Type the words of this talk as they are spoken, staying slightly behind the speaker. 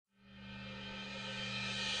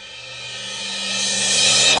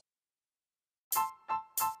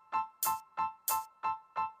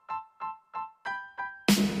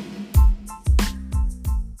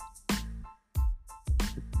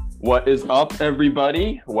What is up,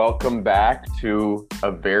 everybody? Welcome back to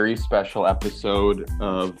a very special episode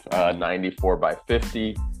of 94 by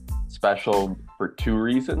 50. Special for two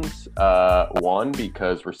reasons. One,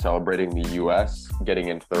 because we're celebrating the U.S. getting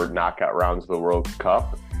into the knockout rounds of the World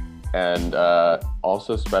Cup. And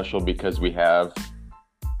also special because we have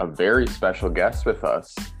a very special guest with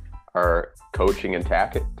us, our coaching and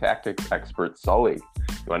tactics expert, Sully.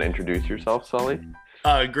 You want to introduce yourself, Sully?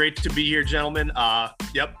 Great to be here, gentlemen.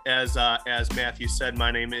 As Matthew said, my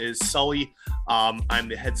name is Sully. I'm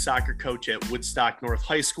the head soccer coach at Woodstock North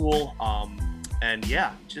High School.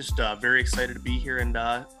 Just very excited to be here and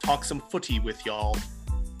talk some footy with y'all.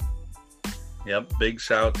 Yep, big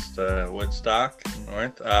shouts to Woodstock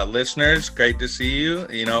North. Listeners, great to see you.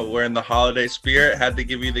 You know, we're in the holiday spirit. Had to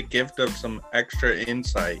give you the gift of some extra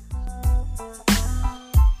insight.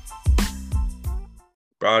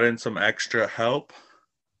 Brought in some extra help.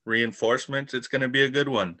 Reinforcements. It's going to be a good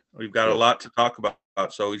one. We've got a lot to talk about,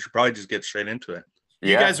 so we should probably just get straight into it.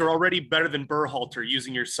 You guys are already better than Berhalter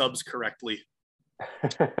using your subs correctly.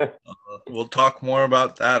 We'll talk more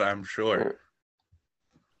about that, I'm sure.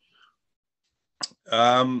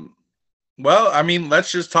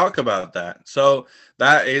 Let's just talk about that. So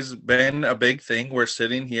that has been a big thing. We're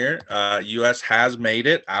sitting here. U.S. has made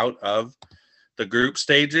it out of the group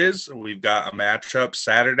stages. We've got a matchup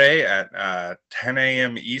Saturday at 10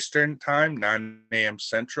 a.m. Eastern time, 9 a.m.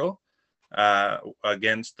 Central,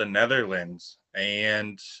 against the Netherlands.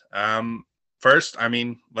 And first,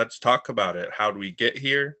 let's talk about it. How do we get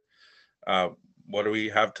here? What do we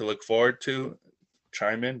have to look forward to?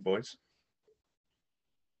 Chime in, boys.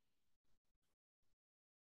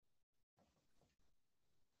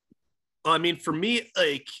 For me,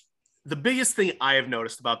 the biggest thing I have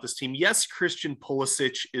noticed about this team, yes, Christian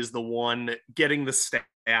Pulisic is the one getting the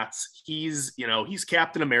stats. He's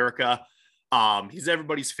Captain America. He's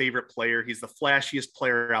everybody's favorite player. He's the flashiest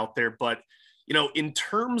player out there. But, in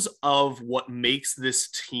terms of what makes this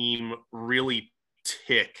team really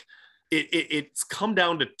tick, it's come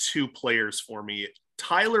down to two players for me.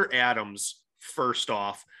 Tyler Adams, first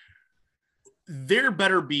off, there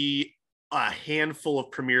better be a handful of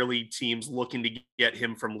Premier League teams looking to get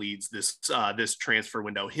him from Leeds this transfer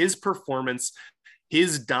window. His performance,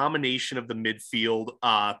 his domination of the midfield,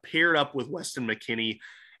 paired up with Weston McKennie,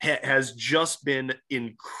 has just been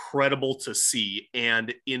incredible to see.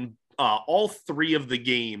 And in all three of the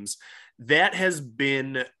games, that has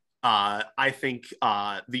been, I think,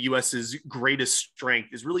 the U.S.'s greatest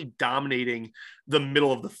strength is really dominating the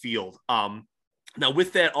middle of the field. Now,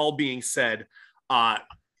 with that all being said,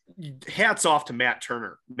 hats off to Matt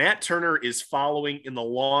Turner. Matt Turner is following in the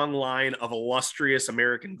long line of illustrious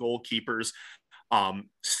American goalkeepers,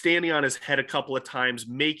 standing on his head a couple of times,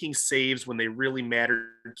 making saves when they really mattered,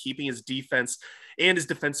 keeping his defense and his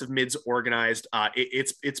defensive mids organized.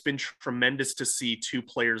 It's been tremendous to see two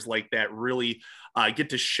players like that really get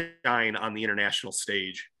to shine on the international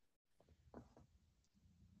stage.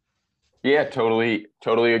 Yeah, totally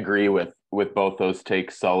agree with both those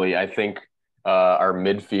takes, Sully. I think our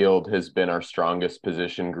midfield has been our strongest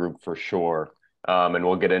position group for sure. And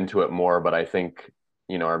we'll get into it more, but I think,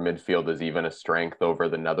 our midfield is even a strength over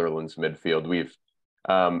the Netherlands midfield. We've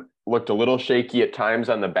looked a little shaky at times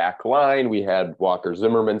on the back line. We had Walker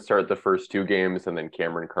Zimmerman start the first two games, and then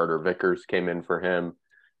Cameron Carter-Vickers came in for him.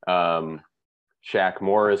 Shaq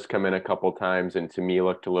Morris come in a couple times, and to me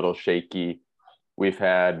looked a little shaky. We've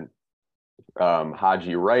had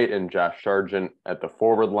Haji Wright and Josh Sargent at the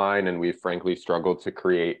forward line, and we've frankly struggled to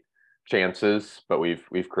create chances, but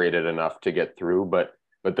we've created enough to get through. But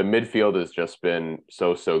the midfield has just been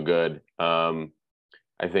so good. I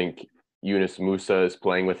think Yunus Musa is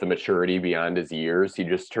playing with a maturity beyond his years. He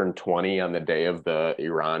just turned 20 on the day of the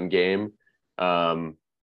Iran game, and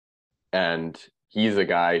he's a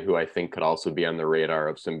guy who I think could also be on the radar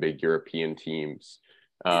of some big European teams.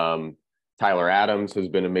 Tyler Adams has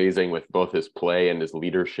been amazing with both his play and his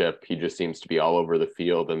leadership. He just seems to be all over the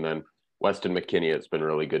field. And then Weston McKennie has been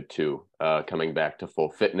really good too, coming back to full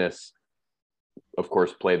fitness. Of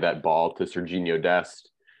course, played that ball to Serginho Dest,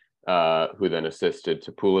 who then assisted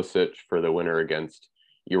to Pulisic for the winner against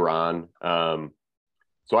Iran.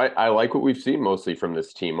 So I like what we've seen mostly from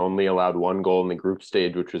this team. Only allowed one goal in the group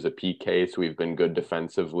stage, which was a PK. So we've been good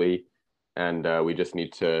defensively. And we just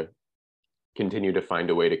need to continue to find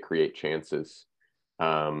a way to create chances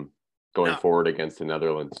going forward against the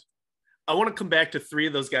Netherlands. I want to come back to three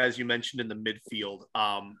of those guys you mentioned in the midfield,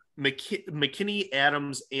 McKennie,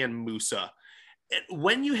 Adams, and Musa.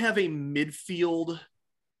 When you have a midfield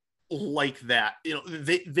like that,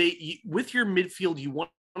 they with your midfield, you want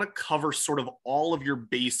to cover sort of all of your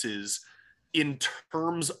bases in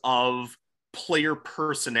terms of player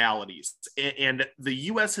personalities. And the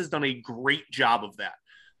U.S. has done a great job of that.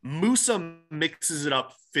 Musa mixes it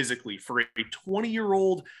up physically. For a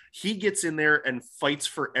 20-year-old, he gets in there and fights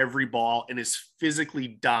for every ball and is physically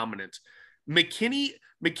dominant.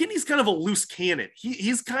 McKinney's kind of a loose cannon.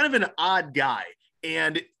 He's kind of an odd guy.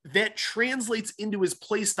 And that translates into his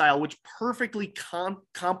play style, which perfectly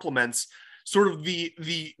complements sort of the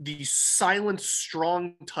silent,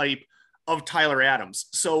 strong type of Tyler Adams.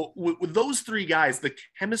 So with those three guys, the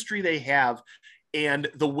chemistry they have and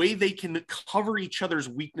the way they can cover each other's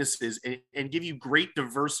weaknesses and give you great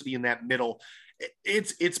diversity in that middle,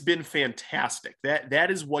 it's been fantastic.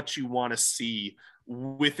 That is what you want to see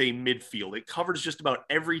with a midfield. It covers just about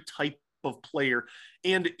every type of player.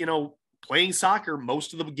 And, playing soccer,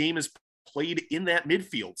 most of the game is played in that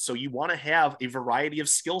midfield. So you want to have a variety of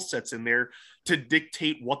skill sets in there to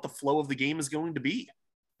dictate what the flow of the game is going to be.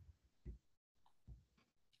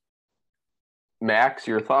 Max,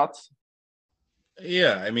 your thoughts?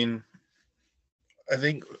 Yeah, I mean, I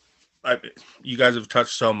think you guys have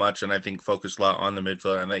touched so much, and I think focused a lot on the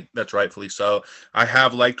midfield, and I think that's rightfully so. I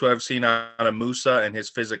have liked what I've seen out of Musa and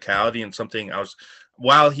his physicality, and something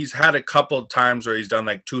while he's had a couple times where he's done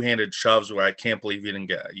like two-handed shoves where I can't believe he didn't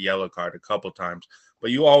get a yellow card a couple times, but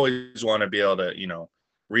you always want to be able to,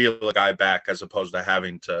 reel a guy back as opposed to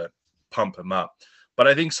having to pump him up. But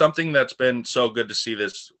I think something that's been so good to see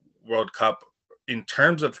this World Cup in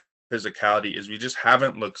terms of physicality is we just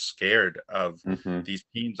haven't looked scared of these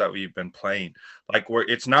teams that we've been playing. Like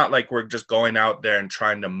it's not like we're just going out there and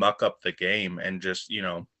trying to muck up the game and just,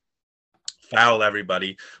 foul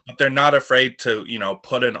everybody, but they're not afraid to,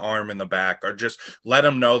 put an arm in the back or just let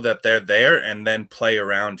them know that they're there and then play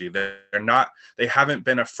around you. They haven't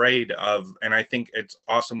been afraid of, and I think it's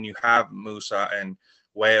awesome you have Musa and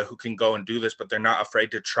Weah who can go and do this, but they're not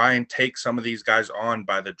afraid to try and take some of these guys on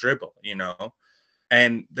by the dribble,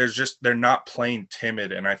 and they're not playing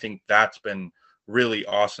timid. And I think that's been really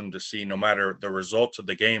awesome to see, no matter the results of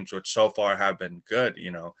the games, which so far have been good.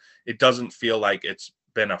 It doesn't feel like it's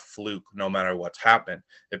been a fluke no matter what's happened.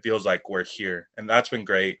 It feels like we're here, and that's been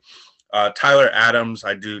great. Tyler Adams,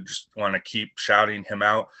 I do just want to keep shouting him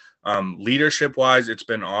out. Leadership wise, it's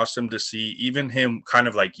been awesome to see even him kind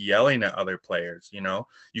of like yelling at other players.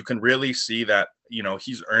 You can really see that,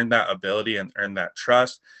 he's earned that ability and earned that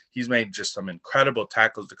trust. He's made just some incredible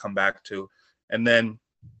tackles to come back to. And then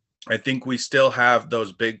I think we still have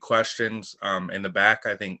those big questions in the back.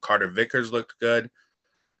 I think Carter Vickers looked good.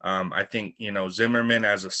 I think, Zimmerman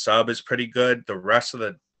as a sub is pretty good. The rest of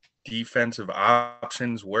the defensive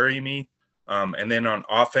options worry me. And then on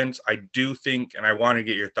offense, I do think, and I want to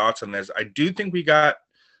get your thoughts on this, I do think we got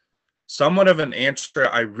somewhat of an answer.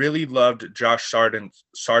 I really loved Josh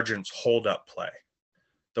Sargent's hold-up play.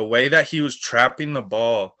 The way that he was trapping the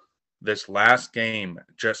ball this last game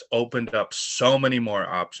just opened up so many more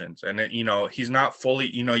options. And, he's not fully,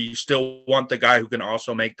 you still want the guy who can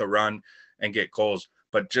also make the run and get goals.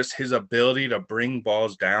 But just his ability to bring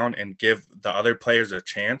balls down and give the other players a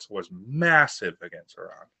chance was massive against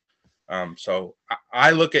Iran. So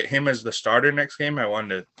I look at him as the starter next game. I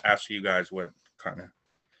wanted to ask you guys what kind of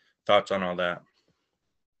thoughts on all that.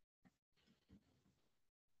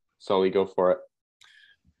 Sully, go for it.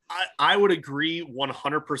 I would agree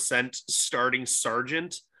 100% starting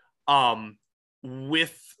Sargent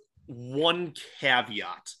with one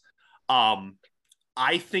caveat.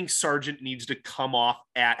 I think Sargent needs to come off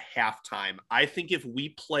at halftime. I think if we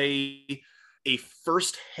play a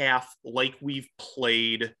first half like we've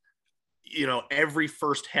played, every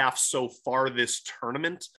first half so far this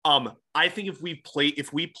tournament, I think if we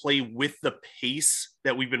play with the pace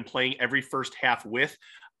that we've been playing every first half with,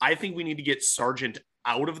 I think we need to get Sargent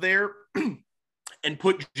out of there and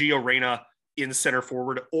put Gio Reyna in center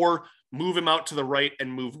forward, or move him out to the right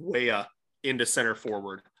and move Weah into center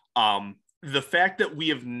forward. The fact that we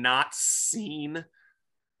have not seen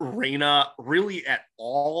Reyna really at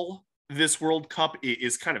all this World Cup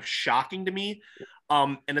is kind of shocking to me.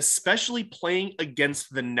 And especially playing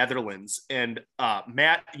against the Netherlands. And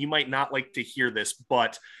Matt, you might not like to hear this,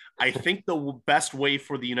 but I think the best way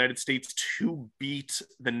for the United States to beat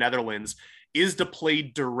the Netherlands is to play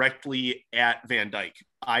directly at Van Dijk.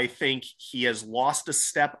 I think he has lost a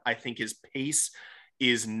step. I think his pace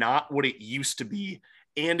is not what it used to be.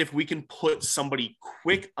 And if we can put somebody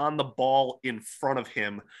quick on the ball in front of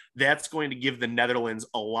him, that's going to give the Netherlands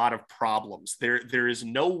a lot of problems. There is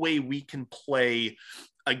no way we can play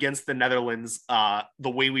against the Netherlands the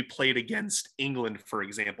way we played against England, for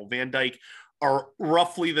example. Van Dijk are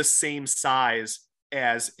roughly the same size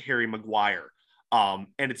as Harry Maguire. And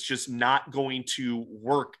it's just not going to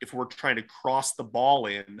work if we're trying to cross the ball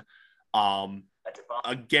in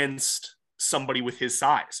against somebody with his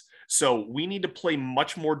size. So we need to play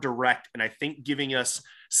much more direct. And I think giving us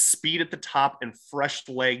speed at the top and fresh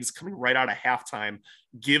legs coming right out of halftime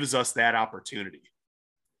gives us that opportunity.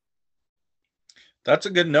 That's a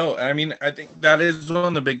good note. I mean, I think that is one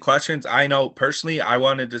of the big questions. I know personally, I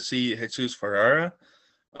wanted to see Jesus Ferreira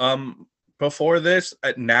before this.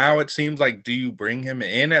 Now it seems like, do you bring him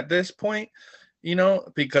in at this point? You know,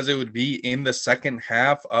 because it would be in the second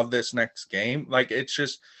half of this next game. Like, it's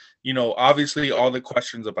just, you know, obviously all the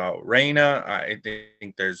questions about Reyna. I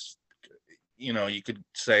think there's, you know, you could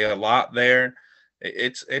say a lot there.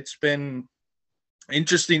 It's been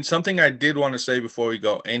interesting. Something I did want to say before we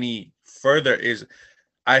go any further is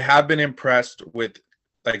I have been impressed with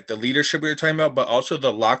like the leadership we were talking about, but also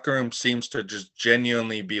the locker room seems to just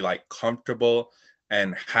genuinely be like comfortable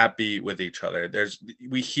and happy with each other.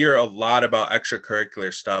 We hear a lot about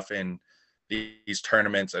extracurricular stuff in these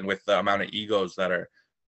tournaments and with the amount of egos that are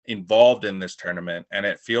involved in this tournament, and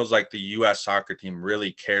it feels like the US soccer team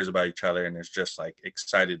really cares about each other and is just like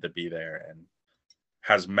excited to be there and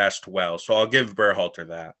has meshed well. So I'll give Berhalter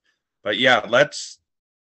that. But yeah, let's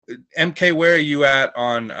MK, where are you at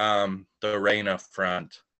on the Reyna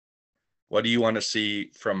front? What do you want to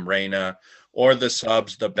see from Reyna or the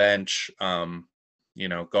subs, the bench, you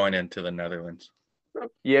know, going into the Netherlands?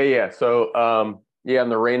 Yeah. So on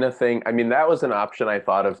the Reyna thing, I mean, that was an option I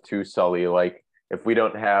thought of too, Sully. Like, if we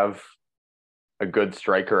don't have a good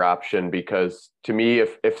striker option, because to me,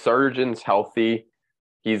 if Sargent's healthy,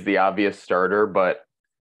 he's the obvious starter, but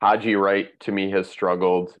Haji Wright to me has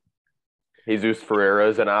struggled. Jesus Ferreira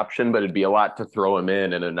is an option, but it'd be a lot to throw him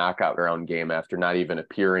in a knockout round game after not even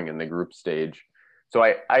appearing in the group stage. So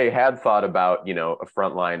I had thought about, you know, a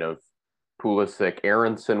front line of Pulisic,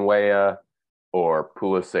 Aronson, Weah, or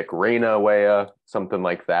Pulisic, Reyna, Weah, something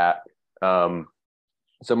like that.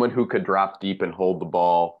 Someone who could drop deep and hold the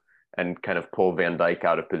ball and kind of pull Van Dijk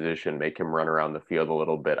out of position, make him run around the field a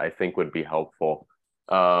little bit, I think would be helpful.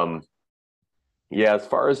 As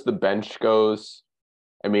far as the bench goes,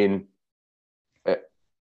 I mean,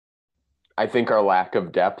 I think our lack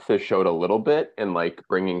of depth has showed a little bit, and like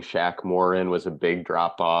bringing Shaq Moore in was a big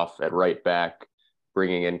drop off at right back.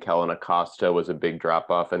 Bringing in Kellen Acosta was a big drop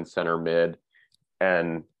off in center mid.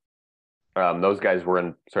 And those guys were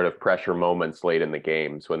in sort of pressure moments late in the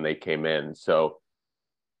games when they came in. So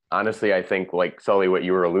honestly, I think like Sully, what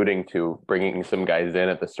you were alluding to, bringing some guys in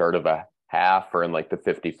at the start of a half or in like the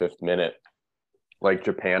 55th minute, like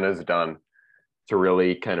Japan has done, to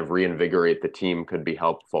really kind of reinvigorate the team could be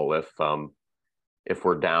helpful if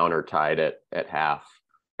we're down or tied at half.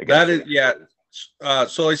 That is, yeah.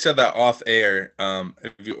 Sully said that off air.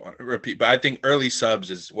 If you want to repeat, but I think early subs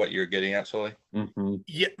is what you're getting at, Sully. Mm-hmm.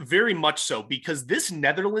 Yeah, very much so, because this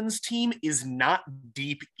Netherlands team is not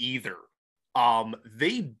deep either.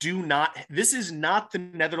 This is not the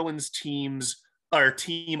Netherlands team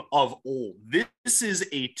of old. This is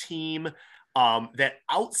a team that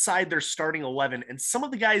outside their starting 11, and some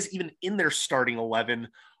of the guys even in their starting 11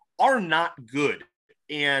 are not good.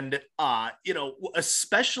 And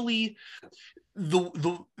especially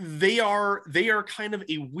they are kind of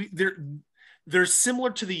they're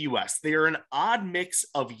similar to the US. They are an odd mix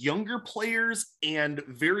of younger players and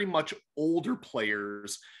very much older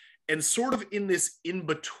players, and sort of in this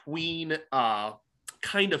in-between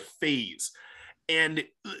kind of phase. And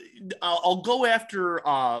I'll go after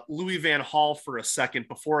Louis van Gaal for a second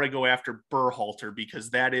before I go after Berhalter, because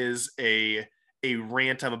that is a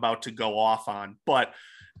rant I'm about to go off on. But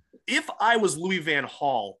if I was Louis van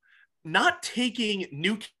Gaal, not taking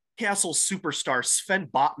Newcastle superstar Sven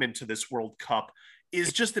Botman to this World Cup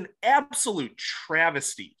is just an absolute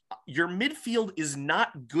travesty. Your midfield is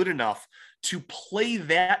not good enough to play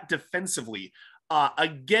that defensively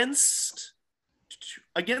against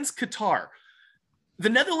Qatar. The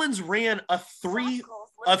Netherlands ran a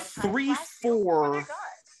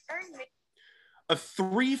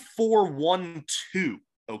 3-4-1-2.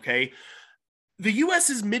 Okay. The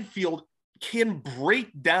US's midfield can break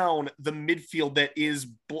down the midfield that is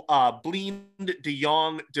Blind, De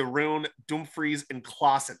Jong, De Roon, Dumfries, and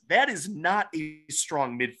Klaassen. That is not a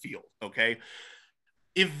strong midfield, okay?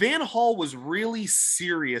 If Van Gaal was really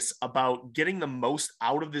serious about getting the most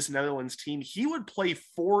out of this Netherlands team, he would play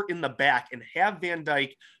 4 in the back and have Van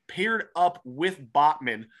Dijk paired up with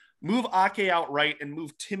Botman, move Ake out right and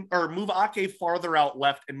move Ake farther out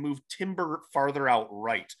left and move Timber farther out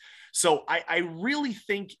right. So I really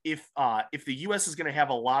think if the US is going to have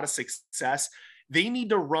a lot of success, They need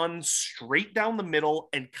to run straight down the middle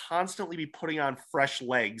and constantly be putting on fresh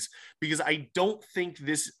legs, because I don't think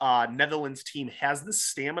this Netherlands team has the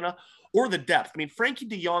stamina or the depth. I mean, Frankie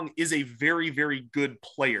de Jong is a very, very good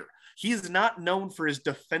player. He is not known for his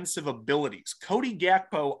defensive abilities. Cody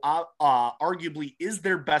Gakpo arguably is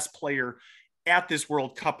their best player at this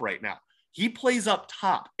World Cup right now. He plays up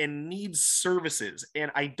top and needs services,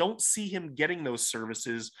 and I don't see him getting those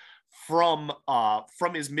services from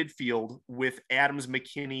his midfield with Adams,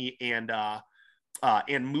 McKinney,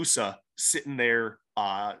 and Musa sitting there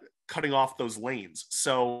cutting off those lanes.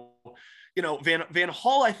 So, you know, Van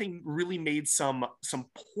Gaal, I think, really made some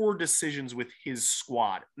poor decisions with his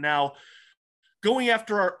squad. Now, going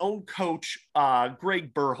after our own coach,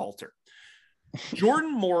 Greg Berhalter,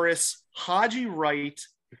 Jordan Morris, Haji Wright,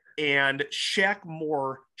 and Shaq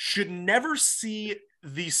Moore should never see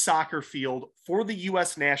the soccer field for the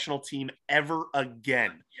U.S. national team ever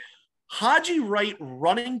again. Haji Wright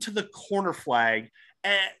running to the corner flag,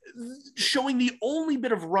 showing the only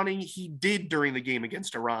bit of running he did during the game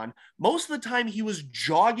against Iran. Most of the time he was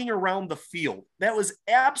jogging around the field. That was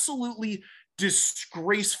absolutely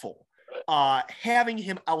disgraceful, having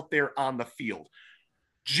him out there on the field.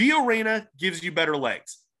 Gio Reyna gives you better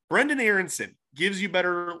legs. Brendan Aronson gives you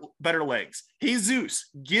better legs. Jesus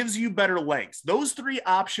gives you better legs. Those three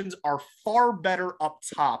options are far better up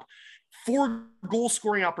top for goal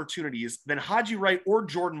scoring opportunities than Haji Wright or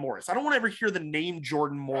Jordan Morris. I don't want to ever hear the name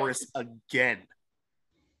Jordan Morris again.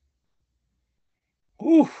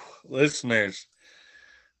 Ooh, listeners.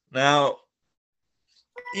 Now,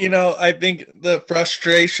 you know, I think the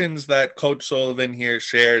frustrations that Coach Sullivan here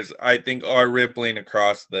shares, I think, are rippling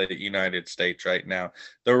across the United States right now.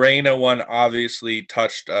 The Reyna one obviously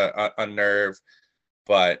touched a nerve,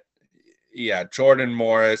 but yeah, Jordan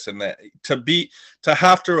Morris, and to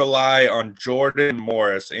have to rely on Jordan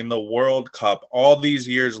Morris in the World Cup all these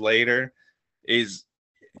years later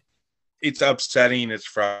it's upsetting. It's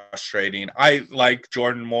frustrating. I like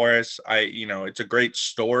Jordan Morris. It's a great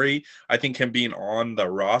story. I think him being on the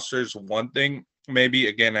roster is one thing, maybe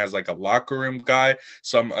again as like a locker room guy,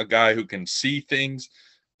 a guy who can see things,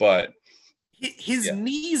 But his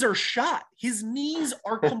knees are shot. His knees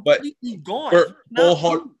are completely gone.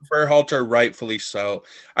 Berhalter, rightfully so.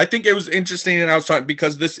 I think it was interesting, and I was talking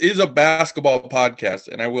because this is a basketball podcast,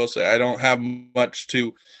 and I will say I don't have much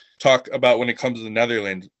to talk about when it comes to the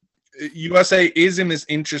Netherlands. USA is in this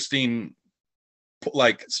interesting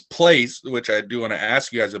place, which I do want to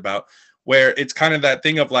ask you guys about, where it's kind of that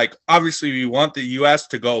thing of like, obviously we want the US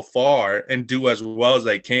to go far and do as well as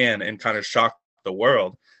they can and kind of shock the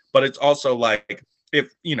world. But it's also like,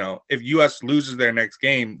 if US loses their next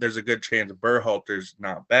game, there's a good chance Berhalter's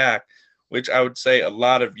not back, which I would say a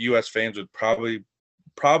lot of US fans would probably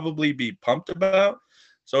be pumped about.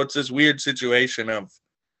 So it's this weird situation of,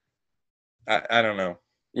 I don't know.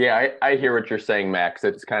 Yeah, I hear what you're saying, Max.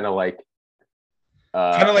 It's kind of like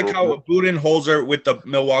how Budenholzer with the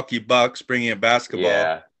Milwaukee Bucks bringing in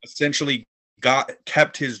basketball essentially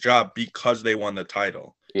kept his job because they won the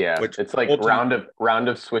title. Yeah, it's like round of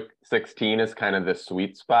 16 is kind of the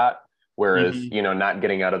sweet spot, whereas not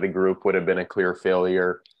getting out of the group would have been a clear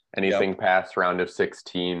failure. Anything past round of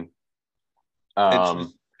 16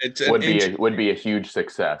 would be a huge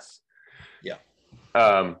success. Yeah.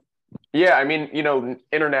 Yeah, I mean,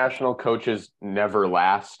 international coaches never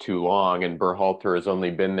last too long, and Berhalter has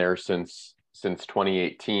only been there since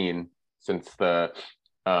 2018, since this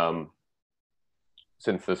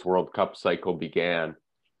World Cup cycle began.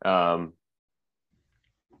 So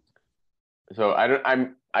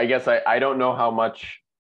I guess I don't know how much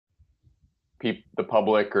the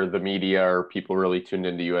public or the media or people really tuned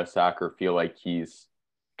into U.S. soccer feel like he's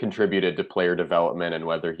contributed to player development and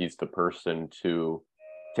whether he's the person to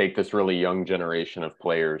take this really young generation of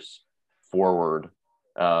players forward,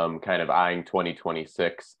 kind of eyeing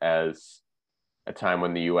 2026 as a time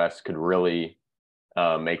when the U.S. could really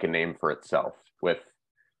make a name for itself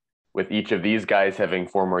with each of these guys having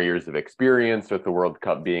 4 more years of experience, with the World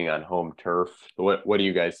Cup being on home turf. What do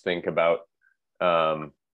you guys think about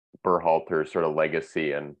Berhalter's sort of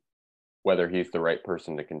legacy and whether he's the right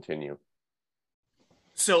person to continue?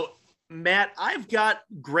 So, Matt, I've got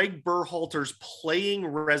Greg Berhalter's playing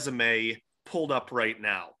resume pulled up right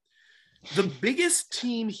now. The biggest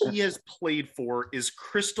team he has played for is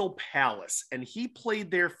Crystal Palace, and he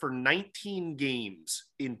played there for 19 games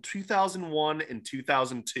in 2001 and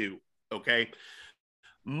 2002, okay?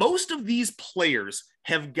 Most of these players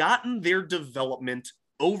have gotten their development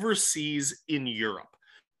overseas in Europe.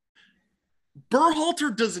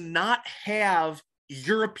 Berhalter does not have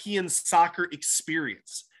European soccer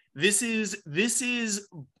experience. This is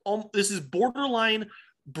borderline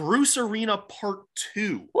Bruce Arena Part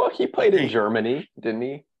 2. Well, he played in Germany, didn't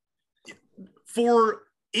he? For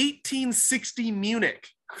 1860 Munich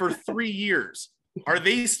for 3 years. Are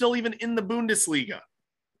they still even in the Bundesliga?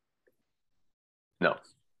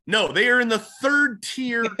 No, they are in the third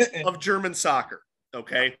tier of German soccer.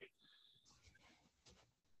 Okay.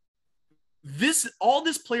 All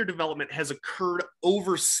this player development has occurred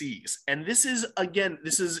overseas. And this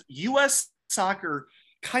is US soccer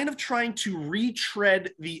kind of trying to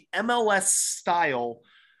retread the MLS style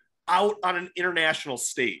out on an international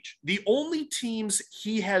stage. The only teams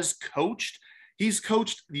he's coached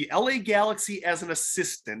the LA Galaxy as an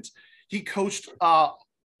assistant. He coached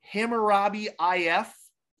Hammaraby IF,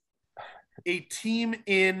 a team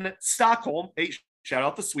in Stockholm. Hey, shout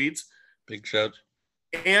out the Swedes. Big shout.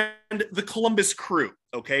 And the Columbus Crew.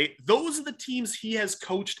 Okay. Those are the teams he has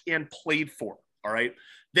coached and played for. All right.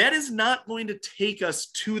 That is not going to take us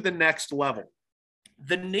to the next level.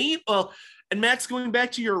 The name, and Max, going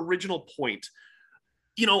back to your original point,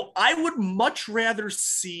 I would much rather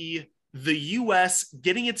see the US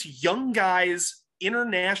getting its young guys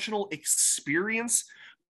international experience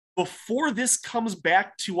before this comes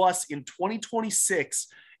back to us in 2026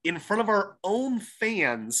 in front of our own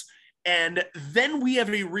fans. And then we have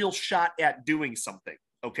a real shot at doing something.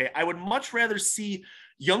 Okay. I would much rather see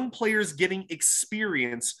young players getting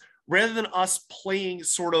experience rather than us playing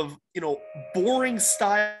sort of, boring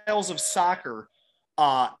styles of soccer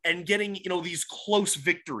and getting, these close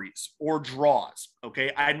victories or draws.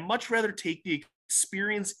 Okay. I'd much rather take the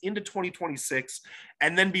experience into 2026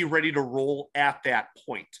 and then be ready to roll at that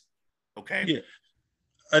point. Okay. Yeah.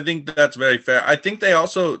 I think that's very fair. I think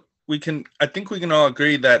we can all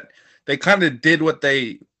agree that they kind of did what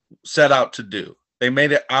they set out to do. They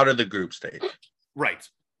made it out of the group stage. Right.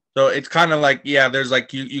 So it's kind of like, there's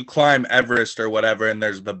like you climb Everest or whatever, and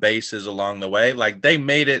there's the bases along the way. Like they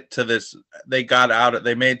made it to this, they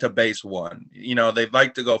made it to base 1. They'd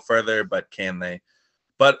like to go further, but can they?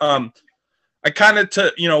 But we'll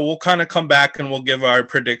kind of come back and we'll give our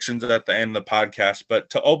predictions at the end of the podcast. But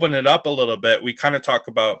to open it up a little bit, we kind of talk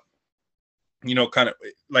about, kind of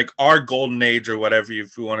like our golden age or whatever,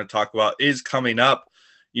 if we want to talk about, is coming up.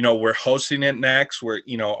 We're hosting it next.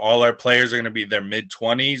 All our players are going to be their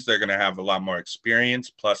mid-20s. They're going to have a lot more experience,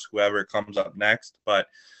 plus whoever comes up next. But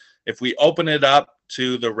if we open it up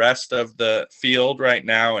to the rest of the field right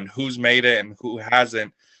now and who's made it and who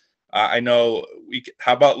hasn't, I know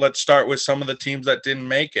how about let's start with some of the teams that didn't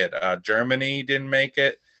make it. Germany didn't make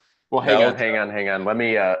it. Well, hang on. Let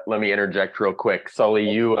me interject real quick.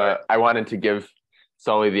 Sully, I wanted to give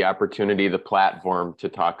Sully the opportunity, the platform to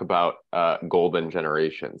talk about golden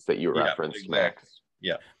generations that you referenced, exactly. Max.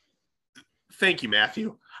 Yeah. Thank you,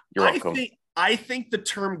 Matthew. You're welcome. I think the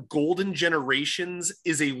term golden generations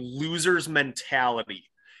is a loser's mentality.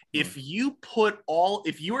 If you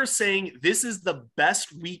are saying this is the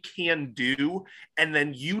best we can do, and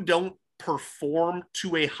then you don't perform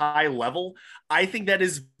to a high level, I think that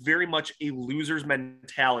is very much a loser's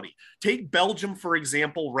mentality. Take Belgium, for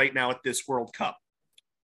example, right now at this World Cup.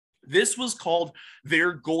 This was called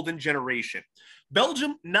their golden generation.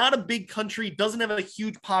 Belgium, not a big country, doesn't have a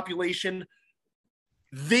huge population.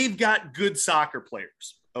 They've got good soccer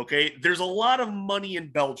players. Okay. There's a lot of money in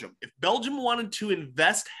Belgium. If Belgium wanted to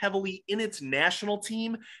invest heavily in its national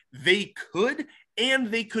team, they could,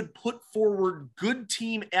 and they could put forward good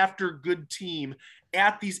team after good team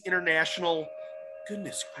at these international,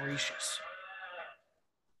 goodness gracious,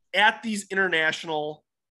 at these international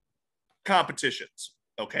competitions.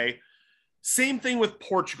 Okay. Same thing with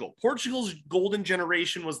Portugal. Portugal's golden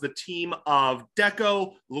generation was the team of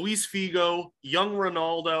Deco, Luis Figo, young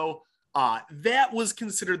Ronaldo. That was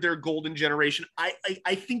considered their golden generation.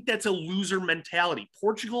 I think that's a loser mentality.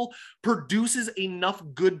 Portugal produces enough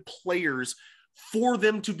good players for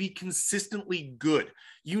them to be consistently good.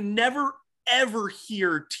 You never, ever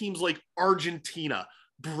hear teams like Argentina,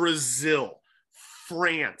 Brazil,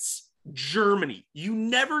 France, Germany. You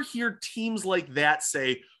never hear teams like that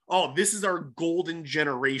say, oh, this is our golden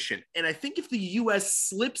generation. And I think if the U.S.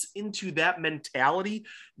 slips into that mentality,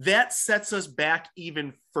 that sets us back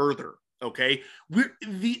even further. Okay.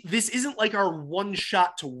 This isn't like our one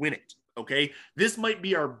shot to win it. Okay. This might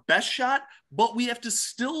be our best shot, but we have to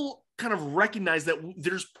still kind of recognize that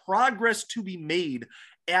there's progress to be made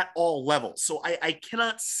at all levels. So I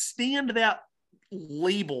cannot stand that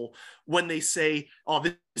label when they say, oh,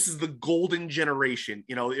 this is the golden generation.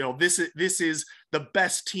 This is the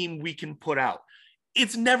best team we can put out.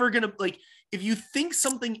 It's never going to, like, if you think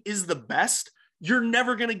something is the best, you're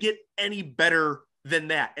never going to get any better than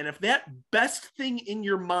that. And if that best thing in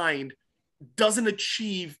your mind doesn't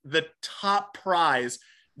achieve the top prize,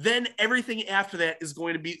 then everything after that is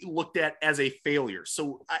going to be looked at as a failure.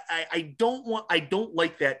 So I don't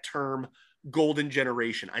like that term golden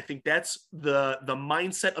generation. I think that's the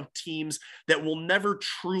mindset of teams that will never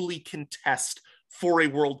truly contest for a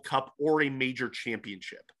World Cup or a major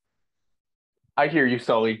championship. I hear you,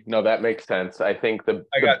 Sully. No, that makes sense. I think the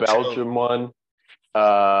Belgium one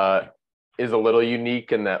is a little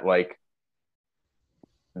unique in that, like,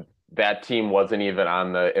 that team wasn't even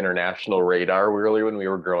on the international radar really when we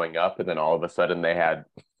were growing up. And then all of a sudden they had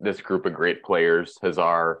this group of great players,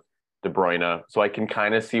 Hazard, De Bruyne. So I can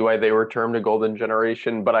kind of see why they were termed a golden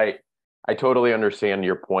generation, but I totally understand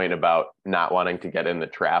your point about not wanting to get in the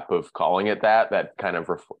trap of calling it that. That kind of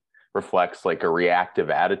reflects like a reactive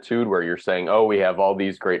attitude where you're saying, oh, we have all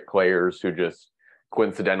these great players who just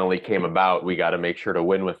coincidentally came about. We got to make sure to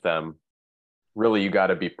win with them. Really, you got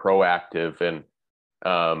to be proactive and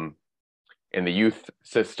in the youth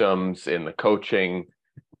systems, in the coaching,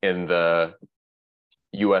 in the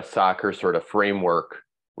U.S. soccer sort of framework,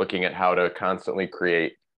 looking at how to constantly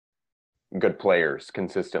create good players,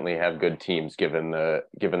 consistently have good teams, given the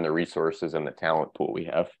resources and the talent pool we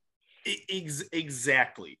have.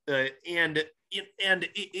 Exactly. And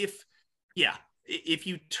if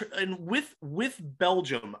you and with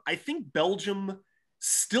Belgium, I think Belgium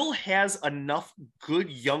still has enough good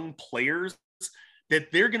young players that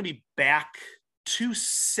they're going to be back to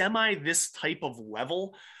semi this type of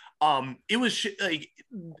level. It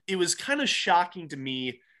was kind of shocking to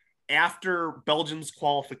me after Belgium's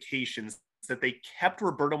qualifications that they kept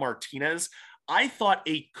Roberto Martinez. I thought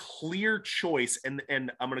a clear choice, and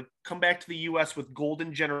I'm going to come back to the U.S. with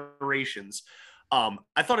golden generations. I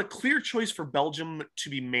thought a clear choice for Belgium to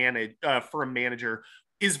be managed for a manager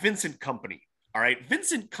is Vincent Kompany. All right,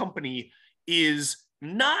 Vincent Kompany is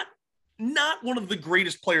not one of the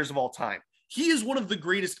greatest players of all time. He is one of the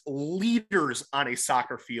greatest leaders on a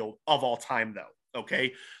soccer field of all time, though.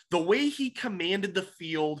 Okay. The way he commanded the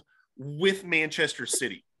field with Manchester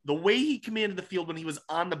City, the way he commanded the field when he was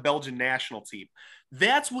on the Belgian national team,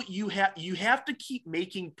 that's what you have to keep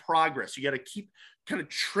making progress. You got to keep kind of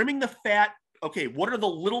trimming the fat. Okay, what are the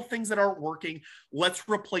little things that aren't working? Let's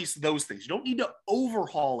replace those things. You don't need to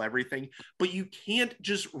overhaul everything, but you can't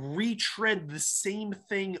just retread the same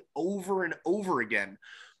thing over and over again,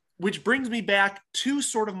 which brings me back to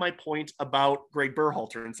sort of my point about Greg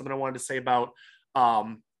Berhalter and something I wanted to say about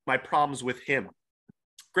my problems with him.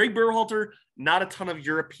 Greg Berhalter, not a ton of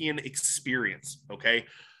European experience, okay?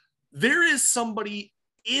 There is somebody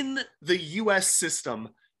in the U.S. system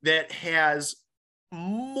that has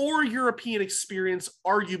more European experience,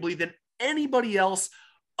 arguably, than anybody else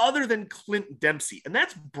other than Clint Dempsey, and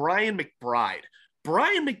that's Brian McBride.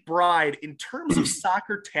 Brian McBride, in terms of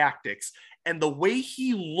soccer tactics and the way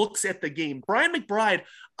he looks at the game, Brian McBride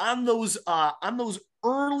on those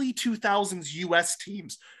early 2000s U.S.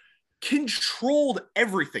 teams controlled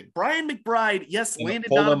everything. Brian McBride, yes, landed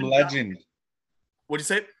Fulham legend. What'd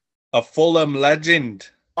you say? A Fulham legend.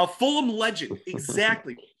 A Fulham legend,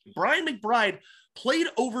 exactly. Brian McBride played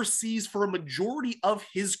overseas for a majority of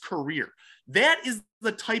his career. That is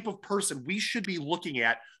the type of person we should be looking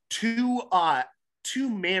at to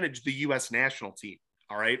manage the U.S. national team.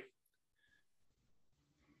 All right.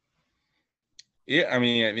 Yeah, I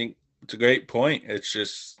mean, I think it's a great point. It's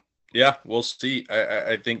just, yeah, we'll see.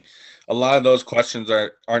 I think a lot of those questions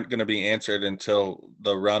aren't going to be answered until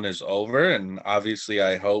the run is over. And obviously,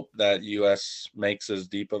 I hope that U.S. makes as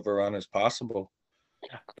deep of a run as possible.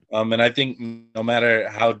 And I think no matter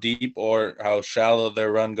how deep or how shallow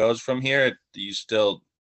their run goes from here, you still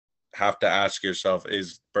have to ask yourself,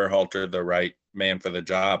 is Berhalter the right man for the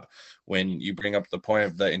job? When you bring up the point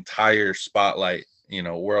of the entire spotlight,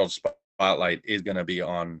 world spotlight is going to be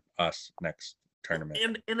on us next tournament.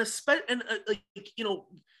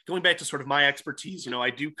 Going back to sort of my expertise, I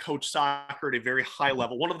do coach soccer at a very high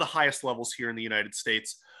level, one of the highest levels here in the United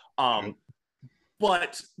States.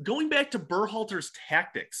 But going back to Berhalter's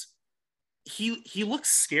tactics, he looks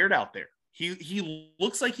scared out there. He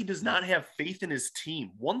looks like he does not have faith in his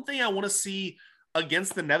team. One thing I want to see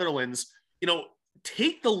against the Netherlands,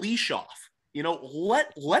 take the leash off.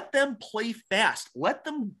 Let them play fast. Let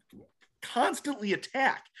them constantly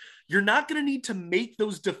attack. You're not going to need to make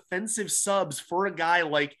those defensive subs for a guy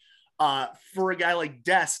like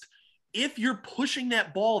Dest if you're pushing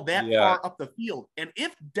that ball that far up the field. And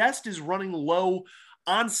if Dest is running low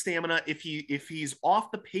on stamina, if he's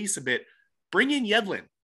off the pace a bit, bring in Yedlin.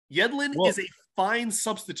 Yedlin is a fine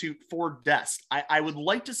substitute for Dest. I would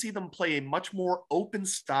like to see them play a much more open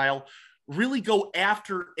style, really go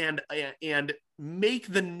after and make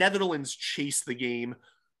the Netherlands chase the game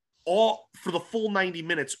all for the full 90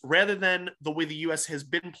 minutes, rather than the way the U.S. has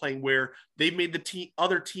been playing, where they've made the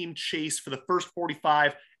other team chase for the first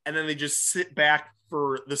 45 and then they just sit back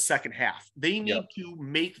for the second half. They need to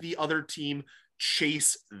make the other team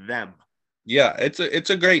chase them. Yeah, it's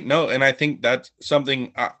a great note, and I think that's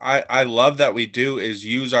something I love that we do, is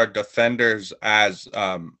use our defenders as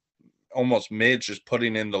almost mids, just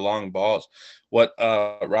putting in the long balls. What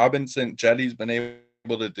Robinson, Jetty's been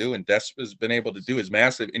able to do and Des has been able to do is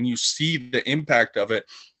massive, and you see the impact of it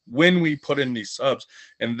when we put in these subs,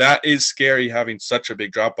 and that is scary, having such a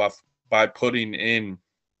big drop off by putting in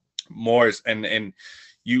Morris, and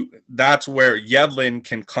you, that's where Yedlin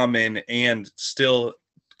can come in and still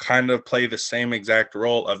kind of play the same exact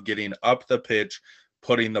role of getting up the pitch,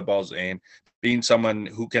 putting the balls in, being someone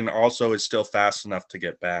who can also is still fast enough to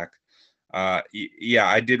get back. Yeah,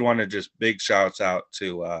 I did want to just big shouts out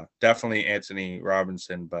to definitely Anthony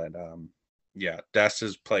Robinson, but yeah, Des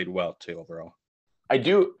has played well too overall. I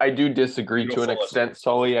do disagree to an extent,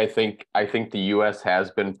 Sully. I think the U.S. has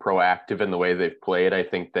been proactive in the way they've played. I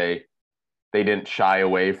think they didn't shy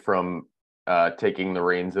away from taking the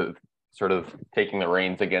reins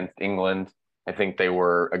against England. I think they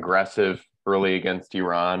were aggressive early against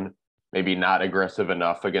Iran, maybe not aggressive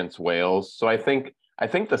enough against Wales. So I think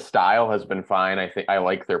the style has been fine. I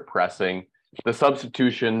like their pressing. The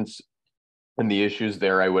substitutions and the issues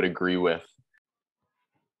there I would agree with.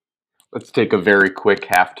 Let's take a very quick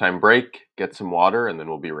halftime break, get some water, and then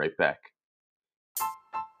we'll be right back.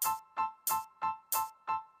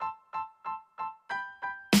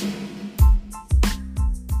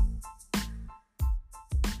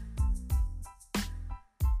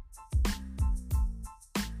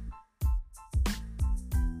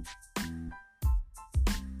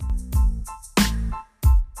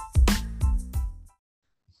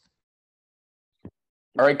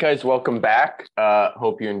 All right, guys, welcome back.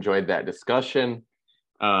 Hope you enjoyed that discussion.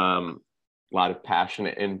 A lot of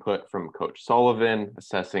passionate input from Coach Sullivan,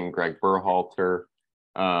 assessing Greg Berhalter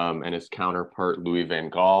and his counterpart Louis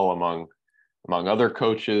van Gaal, among other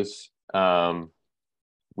coaches.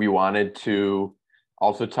 We wanted to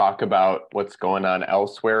also talk about what's going on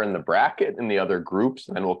elsewhere in the bracket in the other groups,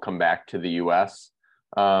 and then we'll come back to the U.S.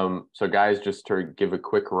 So, guys, just to give a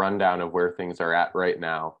quick rundown of where things are at right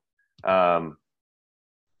now.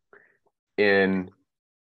 In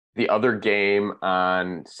the other game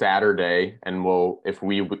on Saturday, and if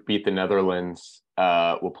we beat the Netherlands,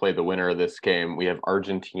 we'll play the winner of this game. We have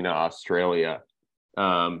Argentina, Australia.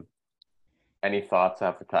 Any thoughts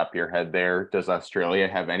off the top of your head there? Does Australia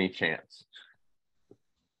have any chance?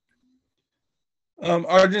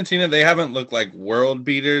 Argentina, they haven't looked like world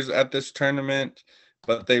beaters at this tournament,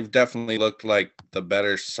 but they've definitely looked like the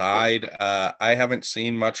better side. I haven't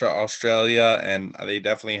seen much of Australia, and they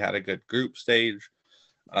definitely had a good group stage.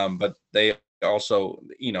 But they also,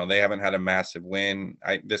 they haven't had a massive win.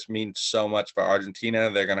 This means so much for Argentina.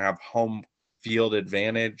 They're going to have home field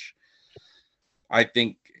advantage. I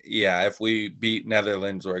think, if we beat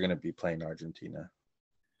Netherlands, we're going to be playing Argentina.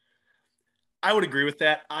 I would agree with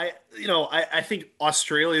that. I think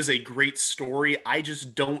Australia is a great story. I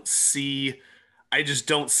just don't see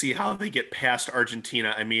how they get past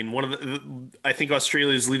Argentina. I mean, I think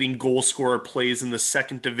Australia's leading goal scorer plays in the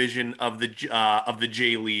second division of the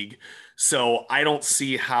J League. So I don't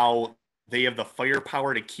see how they have the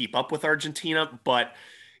firepower to keep up with Argentina. But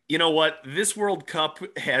you know what? This World Cup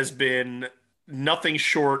has been nothing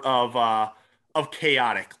short of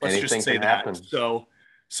chaotic. Let's Anything just say can that. happen.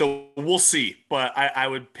 So we'll see. But I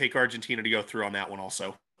would pick Argentina to go through on that one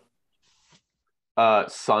also.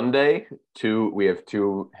 Sunday, we have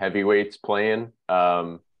two heavyweights playing.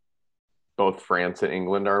 Both France and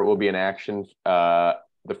England will be in action. The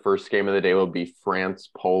first game of the day will be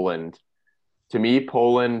France-Poland. To me,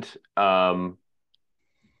 Poland, I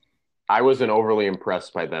wasn't overly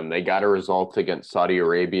impressed by them. They got a result against Saudi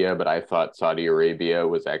Arabia, but I thought Saudi Arabia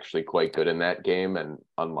was actually quite good in that game and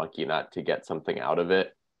unlucky not to get something out of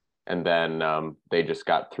it. And then they just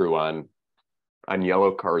got through on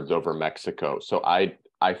yellow cards over Mexico. So I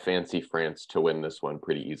fancy France to win this one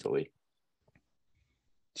pretty easily.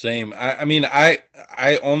 Same. I mean, I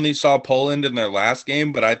only saw Poland in their last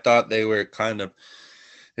game, but I thought they were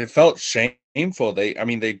it felt shameful.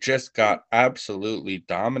 They just got absolutely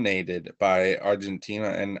dominated by Argentina,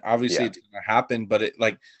 and obviously it's going to happen, but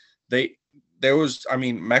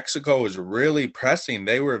Mexico was really pressing.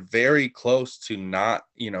 They were very close to not,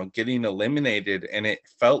 getting eliminated, and it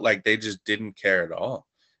felt like they just didn't care at all.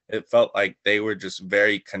 It felt like they were just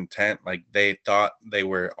very content. Like they thought they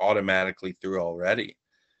were automatically through already.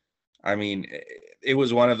 I mean, it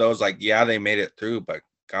was one of those like, yeah, they made it through, but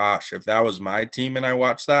gosh, if that was my team and I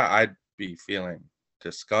watched that, I'd be feeling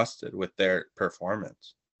disgusted with their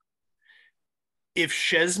performance. If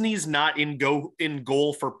Szczesny's not in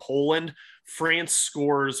goal for Poland, France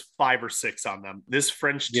scores 5 or 6 on them. This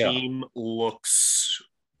French Yeah. team looks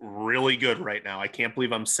really good right now. I can't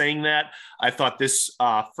believe I'm saying that. I thought this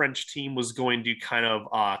French team was going to kind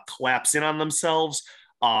of collapse in on themselves,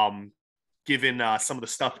 given some of the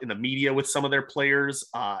stuff in the media with some of their players,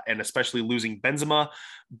 and especially losing Benzema.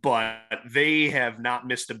 But they have not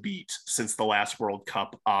missed a beat since the last World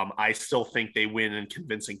Cup. I still think they win in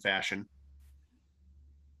convincing fashion.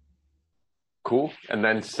 Cool. And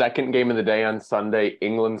then second game of the day on Sunday,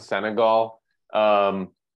 England-Senegal.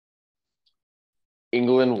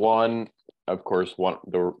 England won, of course, won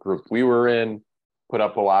the group we were in, put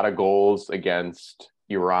up a lot of goals against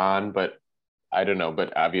Iran, but I don't know,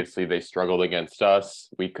 but obviously they struggled against us.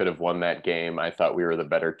 We could have won that game. I thought we were the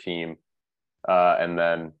better team. And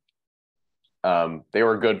then they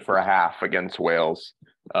were good for a half against Wales.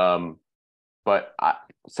 But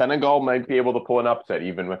Senegal might be able to pull an upset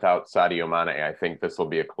even without Sadio Mane. I think this will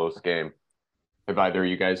be a close game. Have either of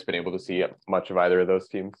you guys been able to see much of either of those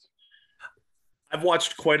teams? I've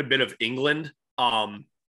watched quite a bit of England.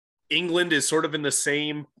 England is sort of in the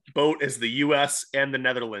same boat as the US and the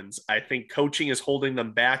Netherlands. I think coaching is holding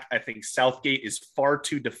them back. I think Southgate is far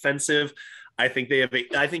too defensive. I think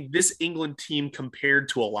this England team, compared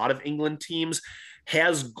to a lot of England teams,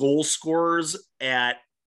 has goal scorers at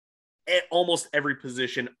almost every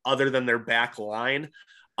position other than their back line.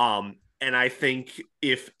 And I think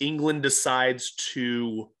if England decides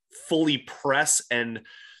to fully press, and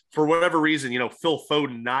for whatever reason, Phil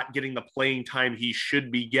Foden not getting the playing time he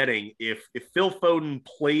should be getting, if Phil Foden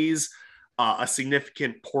plays a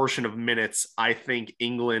significant portion of minutes, I think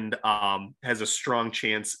England has a strong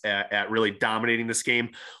chance at really dominating this game.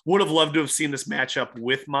 Would have loved to have seen this matchup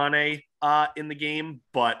with Mane in the game,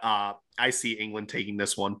 but I see England taking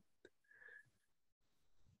this one.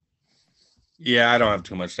 Yeah, I don't have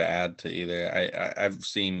too much to add to either. I've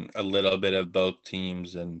seen a little bit of both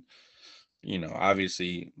teams, and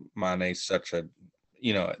obviously Mane's such a,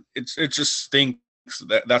 it just stinks.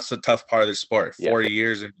 That's the tough part of the sport. 40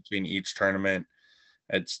 years in between each tournament,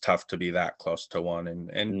 it's tough to be that close to one,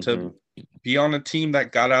 and to be on a team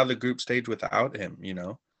that got out of the group stage without him.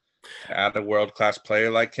 To add a world-class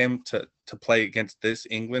player like him to play against this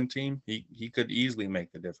England team, he could easily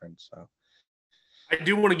make the difference. So. I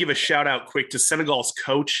do want to give a shout out quick to Senegal's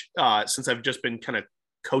coach, since I've just been kind of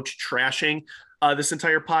coach trashing this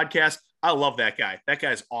entire podcast. I love that guy. That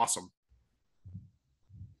guy's awesome.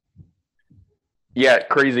 Yeah,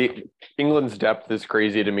 crazy. England's depth is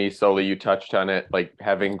crazy to me. Sully, you touched on it. Like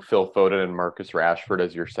having Phil Foden and Marcus Rashford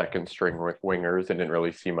as your second string wingers, and didn't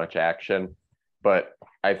really see much action. But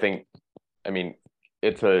I mean,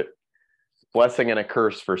 it's a blessing and a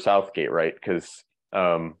curse for Southgate, right? Because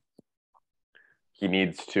he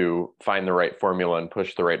needs to find the right formula and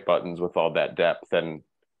push the right buttons with all that depth. And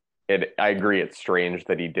I agree, it's strange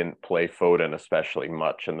that he didn't play Foden especially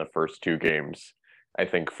much in the first two games. I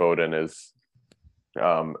think Foden is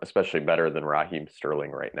especially better than Raheem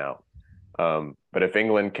Sterling right now. But if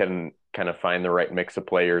England can kind of find the right mix of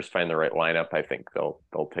players, find the right lineup, I think they'll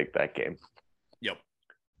take that game. Yep.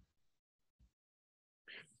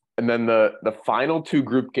 And then the final two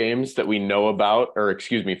group games that we know about,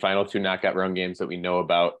 final two knockout round games that we know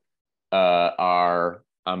about are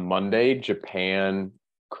on Monday, Japan,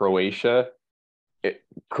 Croatia.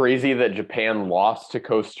 Crazy that Japan lost to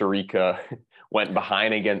Costa Rica, went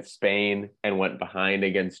behind against Spain, and went behind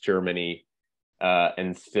against Germany,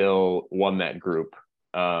 and still won that group.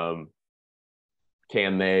 Can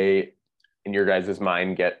they, in your guys'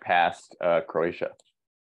 mind, get past Croatia?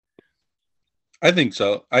 I think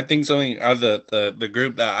so. I think something out of the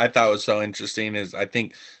group that I thought was so interesting is I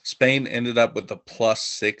think Spain ended up with a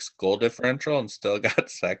 +6 goal differential and still got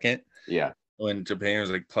second. Yeah. When Japan was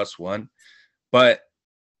like +1. But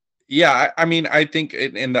yeah, I mean, I think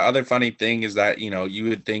and the other funny thing is that, you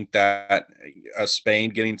would think that Spain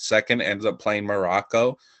getting second ends up playing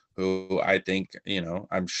Morocco, who I think,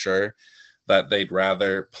 I'm sure that they'd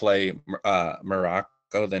rather play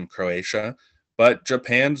Morocco than Croatia. But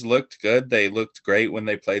Japan's looked good. They looked great when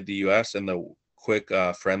they played the U.S. in the quick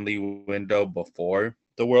friendly window before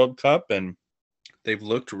the World Cup, and they've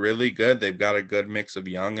looked really good. They've got a good mix of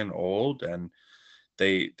young and old, and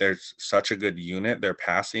they're such a good unit. Their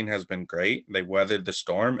passing has been great. They weathered the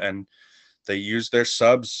storm, and they used their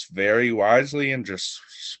subs very wisely and just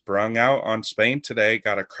sprung out on Spain today,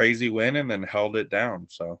 got a crazy win, and then held it down.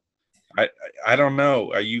 So I don't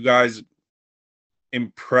know. Are you guys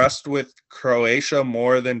impressed with Croatia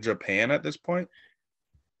more than Japan at this point?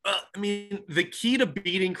 I mean, the key to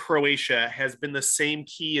beating Croatia has been the same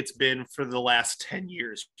key it's been for the last 10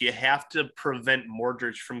 years. You have to prevent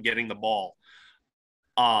Modric from getting the ball.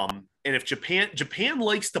 And if Japan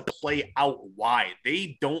likes to play out wide,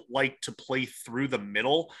 they don't like to play through the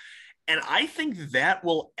middle. And I think that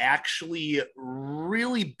will actually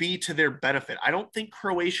really be to their benefit. I don't think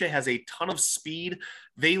Croatia has a ton of speed.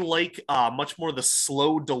 They like much more the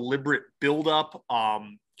slow, deliberate buildup,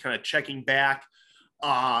 kind of checking back,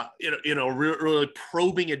 really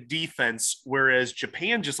probing a defense, whereas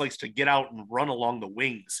Japan just likes to get out and run along the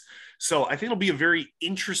wings. So I think it'll be a very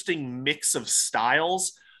interesting mix of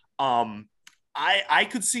styles. I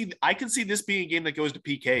could see this being a game that goes to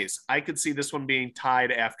PKs. I could see this one being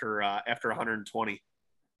tied after 120.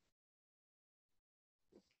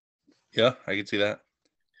 Yeah, I could see that.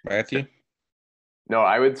 Matthew? No,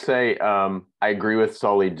 I would say I agree with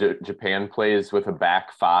Sully. Japan plays with a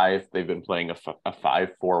back five. They've been playing a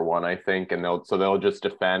 5-4-1, I think, and they'll just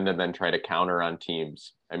defend and then try to counter on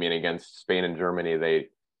teams. I mean, against Spain and Germany, they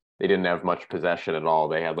didn't have much possession at all.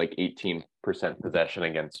 They had like 18% possession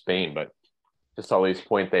against Spain, but to Sully's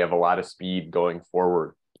point, they have a lot of speed going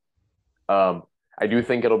forward. I do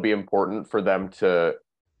think it'll be important for them to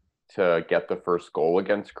get the first goal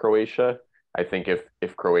against Croatia. I think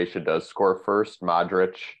if Croatia does score first,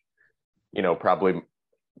 Modric, probably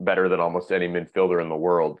better than almost any midfielder in the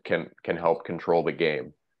world, can help control the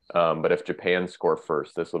game. But if Japan score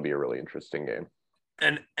first, this will be a really interesting game.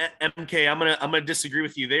 And MK, I'm gonna disagree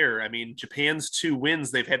with you there. I mean, Japan's 2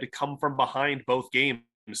 wins, they've had to come from behind both games.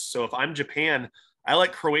 So if I'm Japan, I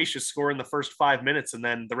let Croatia score in the first 5 minutes, and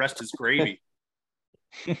then the rest is gravy.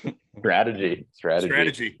 Strategy.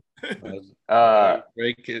 Break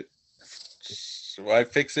it. Why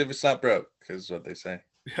fix it if it's not broke? Is what they say.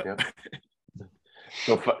 Yeah.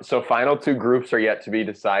 So final 2 groups are yet to be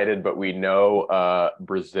decided, but we know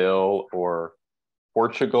Brazil or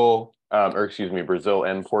Portugal, Brazil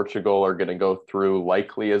and Portugal are going to go through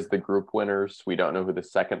likely as the group winners. We don't know who the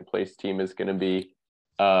second place team is going to be.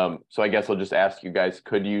 So I guess I'll just ask you guys,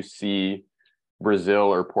 could you see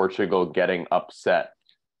Brazil or Portugal getting upset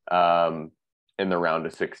in the round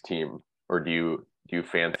of 16, or do you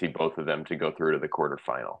fancy both of them to go through to the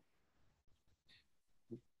quarterfinal?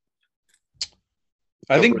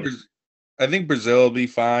 I think Brazil will be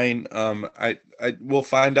fine. I will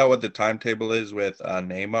find out what the timetable is with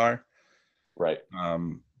Neymar. Right.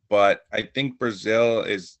 But I think Brazil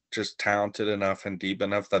is just talented enough and deep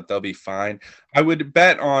enough that they'll be fine. I would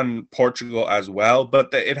bet on Portugal as well,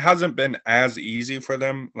 but it hasn't been as easy for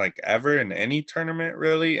them like ever in any tournament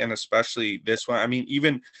really, and especially this one. I mean,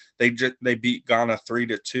 even they beat Ghana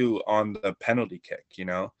 3-2 on the penalty kick,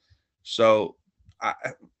 So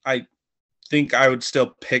I think I would still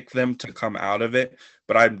pick them to come out of it,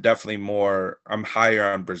 but I'm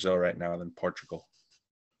higher on Brazil right now than Portugal.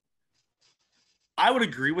 I would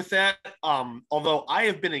agree with that. Although I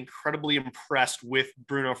have been incredibly impressed with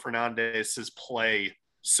Bruno Fernandes's play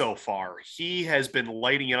so far. He has been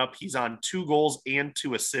lighting it up. He's on 2 goals and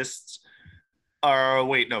 2 assists. 2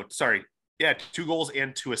 goals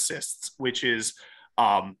and 2 assists, which is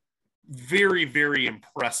very, very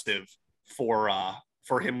impressive for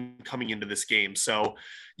him coming into this game. So,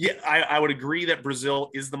 yeah, I would agree that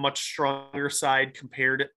Brazil is the much stronger side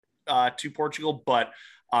compared to Portugal, but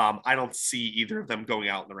I don't see either of them going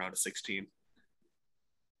out in the round of 16.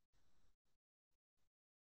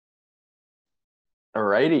 All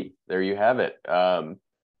righty. There you have it.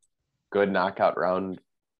 Good knockout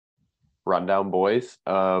rundown, boys.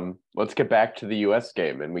 Let's get back to the U.S.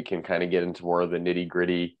 game, and we can kind of get into more of the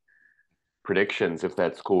nitty-gritty predictions, if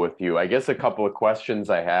that's cool with you. I guess a couple of questions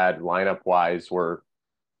I had lineup-wise it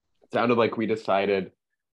sounded like we decided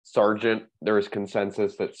Sargent, there was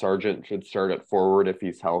consensus that Sargent should start at forward if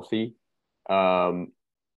he's healthy.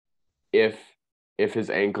 If his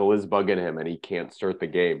ankle is bugging him and he can't start the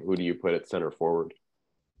game, who do you put at center forward?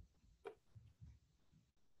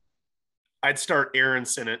 I'd start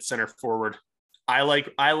Aronson at center forward. I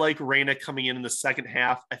like Reyna coming in the second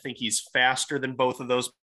half. I think he's faster than both of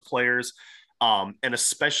those players. And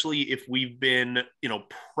especially if we've been,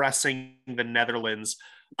 pressing the Netherlands,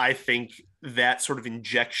 I think that sort of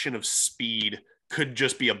injection of speed could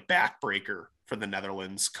just be a backbreaker for the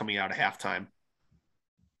Netherlands coming out of halftime.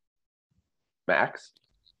 Max?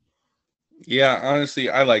 Yeah, honestly,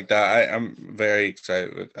 I like that. I'm very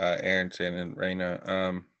excited with Aronson and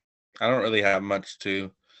Reyna. I don't really have much to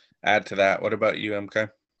add to that. What about you,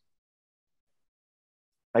 MK?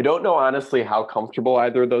 I don't know, honestly, how comfortable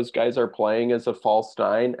either of those guys are playing as a false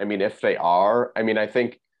nine. I mean, if they are, I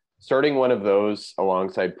think starting one of those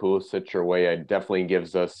alongside Pulisic or Way definitely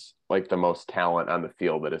gives us like the most talent on the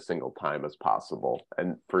field at a single time as possible,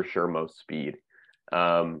 and for sure most speed.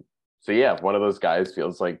 So yeah, if one of those guys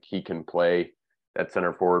feels like he can play that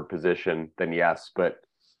center forward position, then yes. But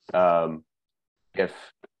um, if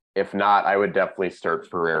if not, I would definitely start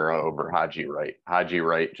Ferreira over Haji Wright. Haji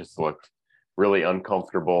Wright just looked really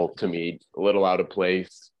uncomfortable to me, a little out of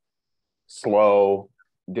place, slow,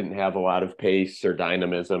 didn't have a lot of pace or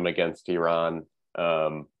dynamism against Iran.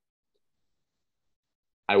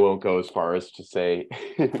 I won't go as far as to say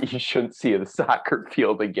you shouldn't see the soccer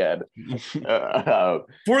field again.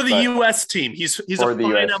 For the U.S. team, he's a fine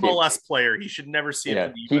MLS player. He should never see it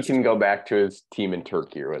for the U.S. He can go back to his team in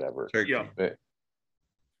Turkey or whatever. Turkey. Yeah.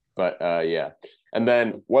 But yeah. And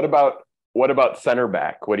then what about center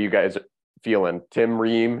back? What are you guys feeling? Tim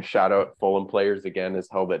Ream, shout out Fulham players again, has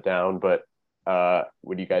held it down. But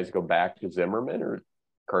would you guys go back to Zimmerman or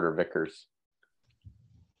Carter Vickers?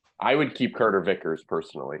 I would keep Carter Vickers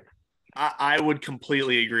personally. I would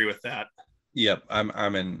completely agree with that. Yep,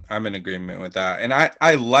 I'm in agreement with that. And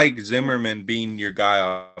I like Zimmerman being your guy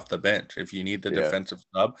off the bench. If you need the defensive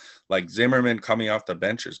sub, like Zimmerman coming off the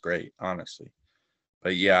bench is great, honestly.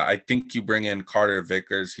 But yeah, I think you bring in Carter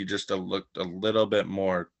Vickers. He just looked a little bit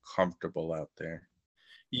more comfortable out there.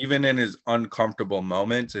 Even in his uncomfortable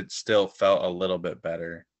moments, it still felt a little bit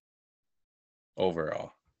better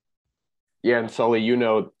overall. Yeah, and Sully, you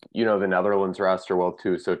know the Netherlands roster well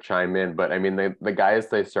too, so chime in. But I mean, the guys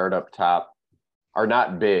they start up top are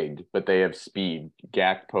not big, but they have speed.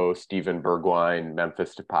 Gakpo, Steven Bergwijn,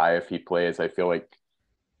 Memphis Depay, if he plays, I feel like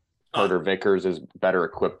Carter Vickers is better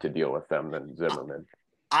equipped to deal with them than Zimmerman.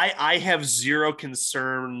 I have zero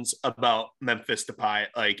concerns about Memphis Depay.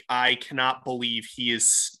 Like, I cannot believe he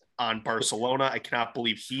is on Barcelona. I cannot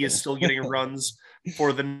believe he is still getting runs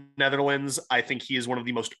for the Netherlands. I think he is one of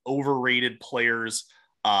the most overrated players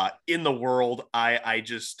in the world. I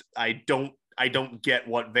don't get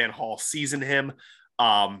what Van Gaal sees in him.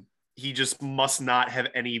 He just must not have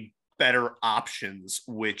any better options,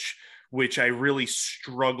 which I really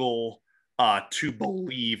struggle to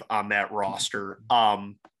believe on that roster.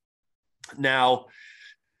 Now,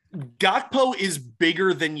 Gakpo is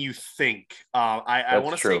bigger than you think. I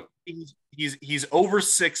want to say he's over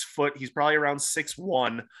 6 foot. He's probably around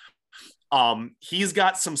 6'1". He's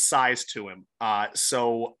got some size to him.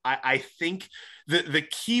 So I think the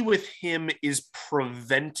key with him is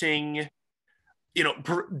preventing,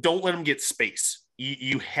 don't let him get space.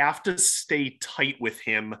 You have to stay tight with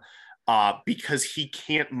him because he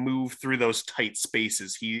can't move through those tight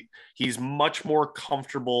spaces. He's much more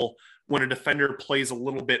comfortable when a defender plays a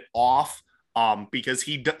little bit off because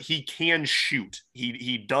he can shoot.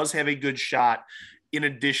 He does have a good shot in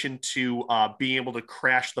addition to being able to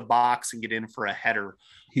crash the box and get in for a header.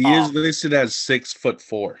 He is listed as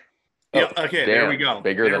 6'4". Yeah. Okay. There we go.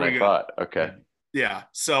 Bigger than I thought. Okay. Yeah.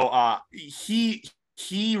 So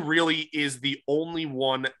he really is the only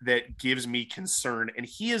one that gives me concern, and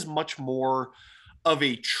he is much more of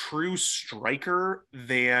a true striker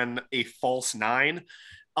than a false nine.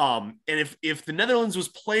 And if the Netherlands was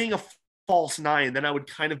playing a false nine, then I would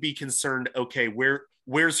kind of be concerned. Okay,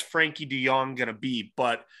 where's Frankie De Jong going to be?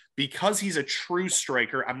 But because he's a true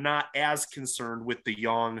striker, I'm not as concerned with De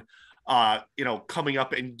Jong, coming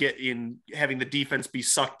up and having the defense be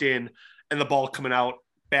sucked in and the ball coming out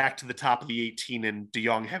back to the top of the 18 and De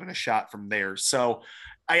Jong having a shot from there. So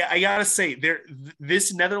I gotta say,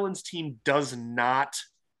 this Netherlands team does not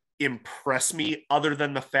impress me, other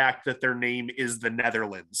than the fact that their name is the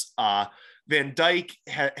Netherlands. Van Dijk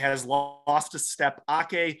has lost a step.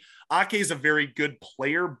 Ake is a very good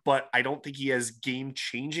player, but I don't think he has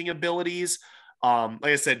game-changing abilities. Like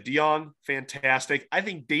I said, De Jong, fantastic. I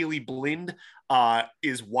think Daley Blind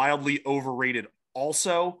is wildly overrated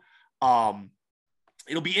also.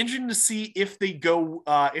 It'll be interesting to see if they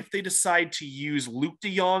decide to use Luke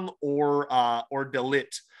De Jong or De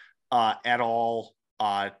Ligt at all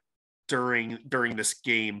during this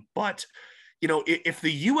game. But if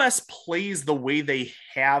the U.S. plays the way they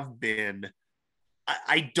have been,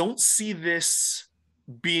 I don't see this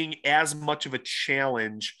being as much of a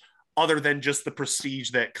challenge, other than just the prestige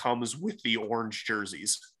that comes with the orange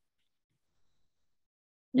jerseys.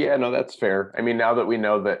 Yeah, no, that's fair. I mean, now that we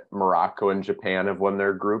know that Morocco and Japan have won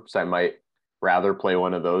their groups, I might rather play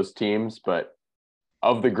one of those teams. But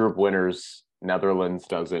of the group winners, Netherlands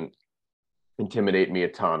doesn't intimidate me a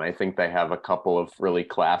ton. I think they have a couple of really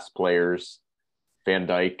class players. Van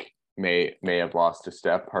Dijk may have lost a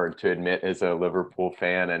step, hard to admit as a Liverpool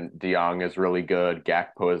fan, and De Jong is really good.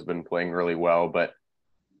 Gakpo has been playing really well. But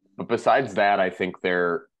besides that, I think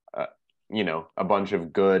they're a bunch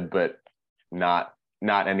of good, but not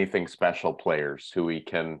anything special players who we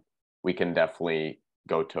can definitely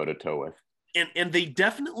go toe to toe with. And they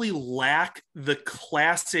definitely lack the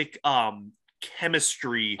classic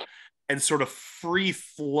chemistry and sort of free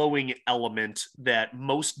flowing element that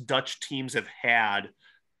most Dutch teams have had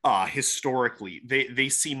historically. They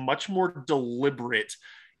seem much more deliberate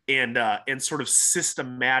and sort of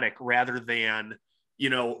systematic rather than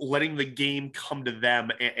letting the game come to them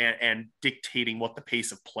and dictating what the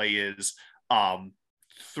pace of play is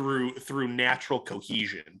through natural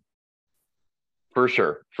cohesion. For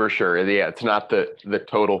sure. Yeah, it's not the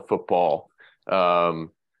total football, the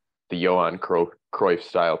Johan Cruyff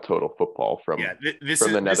style total football from this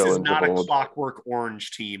the Netherlands. This is not a Clockwork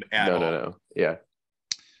Orange team at all. No. Yeah.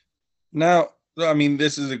 Now, I mean,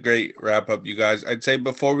 this is a great wrap up, you guys. I'd say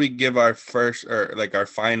before we give our first or like our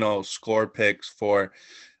final score picks for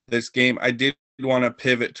this game, I did want to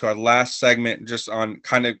pivot to our last segment just on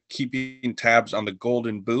kind of keeping tabs on the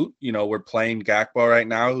Golden Boot. We're playing Gakpo right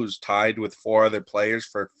now, who's tied with 4 other players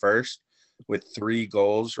for first with 3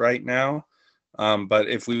 goals right now. But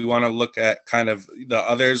if we want to look at kind of the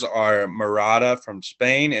others are Morata from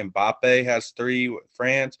Spain, Mbappe has 3 with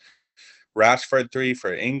France, Rashford 3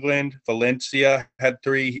 for England, Valencia had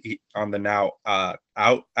 3 on the now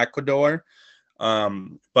out Ecuador.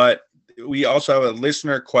 But we also have a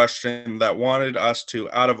listener question that wanted us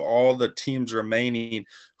to, out of all the teams remaining,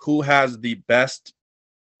 who has the best,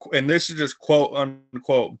 and this is just quote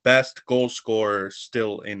unquote, best goal scorer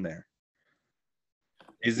still in there?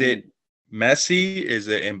 Is it Messi? Is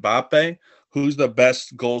it Mbappe? Who's the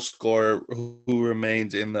best goal scorer who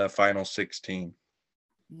remains in the final 16?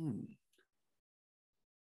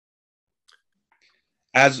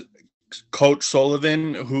 As Coach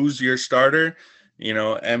Sullivan, who's your starter?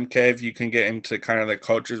 MK, if you can get into kind of the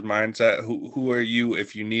coach's mindset, who are you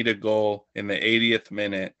if you need a goal in the 80th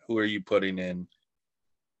minute? Who are you putting in?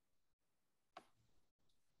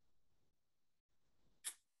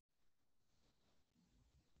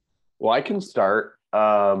 Well, I can start.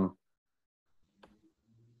 I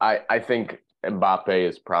think Mbappe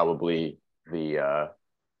is probably the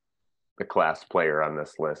class player on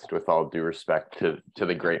this list, with all due respect to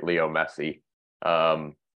the great Leo Messi.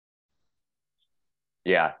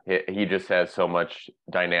 Yeah, he just has so much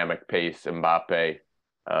dynamic pace. Mbappe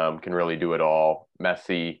can really do it all.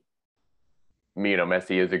 Messi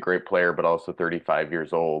is a great player, but also 35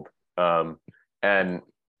 years old. And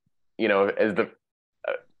as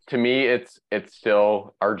to me, it's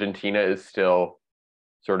still, Argentina is still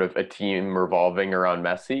sort of a team revolving around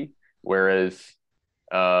Messi, whereas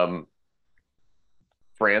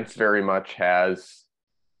France very much has,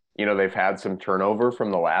 they've had some turnover from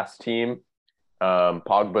the last team.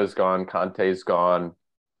 Pogba's gone, Kante's gone,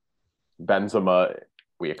 Benzema,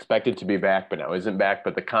 we expected to be back, but now isn't back.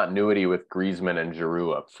 But the continuity with Griezmann and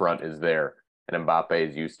Giroud up front is there, and Mbappe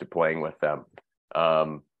is used to playing with them.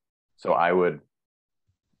 So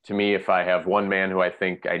to me, if I have one man who I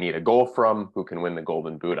think I need a goal from, who can win the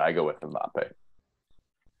Golden Boot, I go with Mbappe.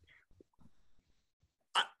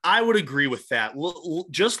 I would agree with that.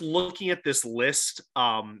 Just looking at this list,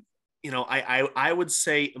 I would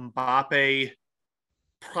say Mbappe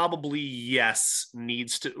probably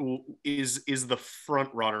needs to is the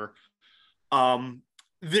front runner. And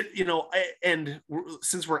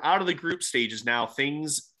since we're out of the group stages now,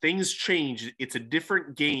 things change. It's a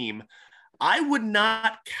different game. I would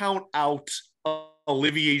not count out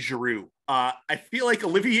Olivier Giroud. I feel like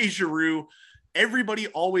Olivier Giroud, everybody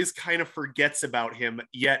always kind of forgets about him,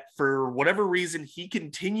 yet for whatever reason, he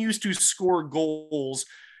continues to score goals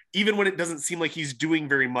even when it doesn't seem like he's doing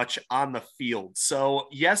very much on the field. So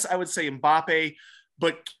yes, I would say Mbappe,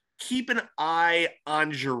 but keep an eye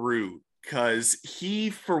on Giroud, because he,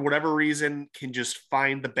 for whatever reason, can just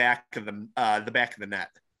find the back of the net.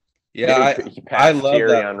 Yeah, he passed I love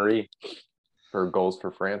Thierry that. Henry for goals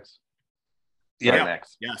for France. Yeah.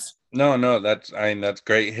 Next. Yes. No, that's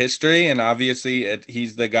great history, and obviously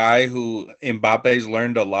he's the guy who Mbappe's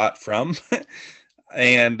learned a lot from,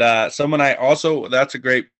 and someone that's a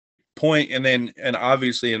great point. And then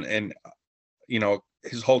obviously, and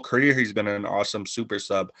his whole career he's been an awesome super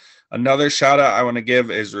sub. Another shout out I want to give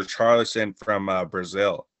is Richarlison from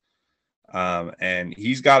Brazil, and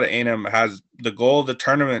he's got it in him. Has the goal of the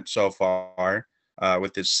tournament so far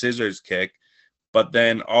with his scissors kick, but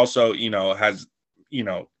then also has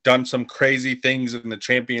done some crazy things in the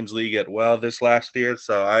Champions League this last year.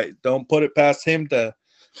 So I don't put it past him to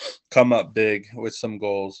come up big with some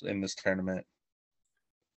goals in this tournament.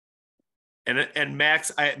 And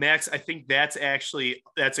Max, I think that's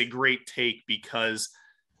a great take, because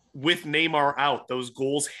with Neymar out, those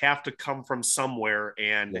goals have to come from somewhere.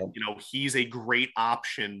 And, Yep. he's a great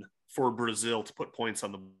option for Brazil to put points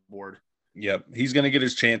on the board. Yep. He's going to get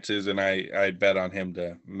his chances, and I bet on him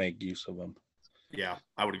to make use of them. Yeah,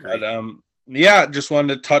 I would agree. But, yeah, just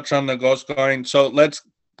wanted to touch on the goal scoring. So let's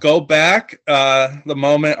go back. The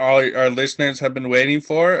moment all our listeners have been waiting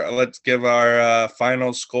for. Let's give our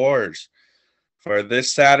final scores for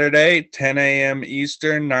this Saturday: 10 a.m.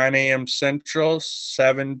 Eastern, 9 a.m. Central,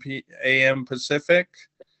 7 a.m. Pacific.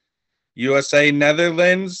 USA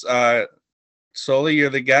Netherlands. Sully, you're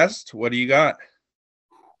the guest. What do you got?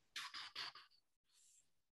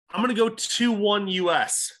 I'm going to go 2-1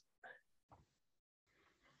 US.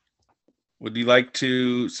 Would you like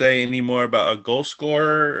to say any more about a goal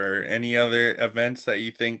scorer or any other events that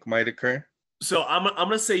you think might occur? So I'm going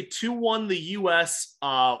to say 2-1 the US.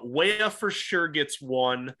 Weah for sure gets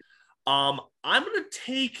one. I'm going to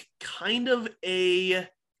take kind of a...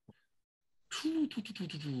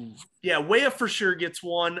 Yeah, Weah for sure gets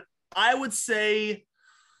one. I would say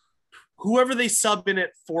whoever they sub in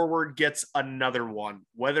at forward gets another one,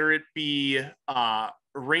 whether it be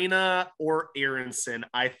Reyna or Aronson.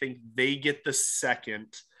 I think they get the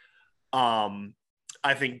second.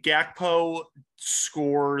 I think Gakpo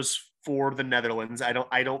scores for the Netherlands.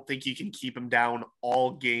 I don't think you can keep him down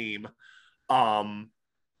all game.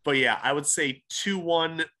 But yeah, I would say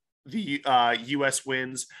 2-1 the US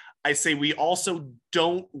wins. I say we also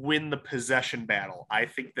don't win the possession battle. I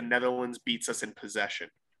think the Netherlands beats us in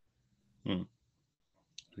possession. Good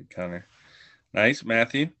counter. Nice,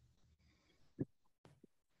 Matthew.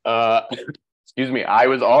 Excuse me. I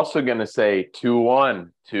was also going to say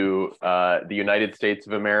 2-1 to the United States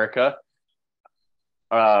of America.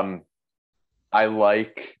 I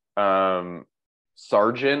like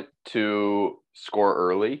Sargent to score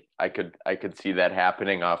early. I could see that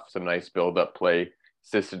happening off some nice build-up play,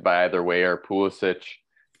 assisted by either Way or Pulisic.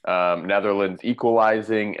 Netherlands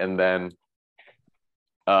equalizing, and then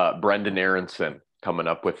Brendan Aronson coming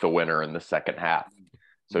up with the winner in the second half.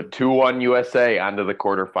 So 2-1 USA onto the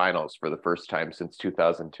quarterfinals for the first time since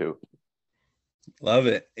 2002. Love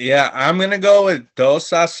it. Yeah, I'm going to go with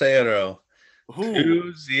 2-0.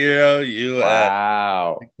 2-0 US.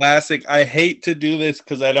 Wow. Classic. I hate to do this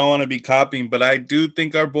because I don't want to be copying, but I do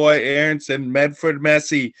think our boy Aronson, Medford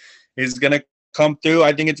Messi, is going to come through.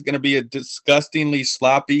 I think it's going to be a disgustingly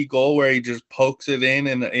sloppy goal where he just pokes it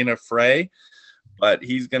in a fray, but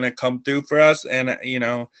he's going to come through for us. And,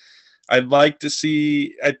 I'd like to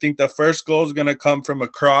see, I think the first goal is going to come from a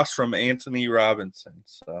cross from Anthony Robinson.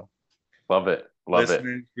 So love it.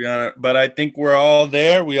 But I think we're all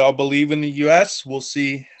there. We all believe in the U.S. We'll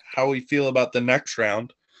see how we feel about the next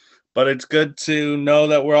round. But it's good to know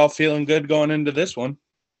that we're all feeling good going into this one.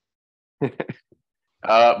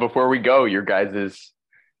 Before we go, your guys'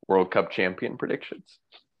 World Cup champion predictions.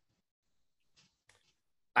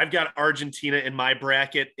 I've got Argentina in my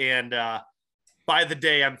bracket, and by the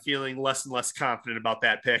day, I'm feeling less and less confident about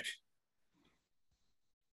that pick.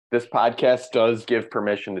 This podcast does give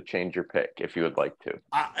permission to change your pick if you would like to.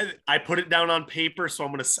 I put it down on paper, so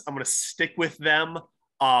I'm gonna stick with them.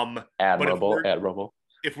 Admirable.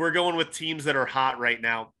 If we're going with teams that are hot right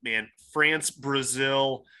now, man, France,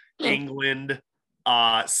 Brazil, England,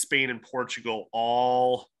 Spain, and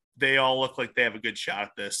Portugal, they all look like they have a good shot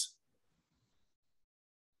at this.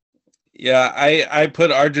 Yeah, I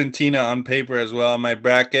put Argentina on paper as well in my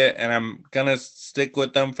bracket, and I'm gonna stick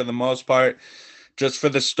with them for the most part, just for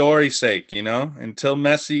the story's sake, Until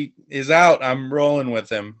Messi is out, I'm rolling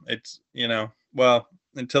with him. It's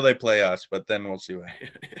until they play us, but then we'll see what.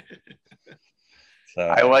 So.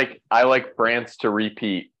 I like France to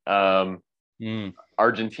repeat.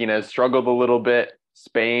 Argentina has struggled a little bit.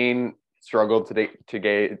 Spain struggled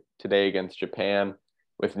today against Japan.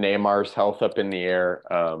 With Neymar's health up in the air,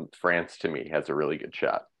 France, to me, has a really good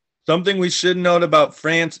shot. Something we should note about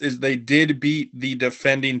France is they did beat the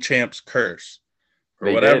defending champs curse.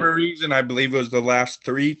 For whatever reason, I believe it was the last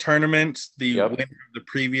 3 tournaments. The winner of the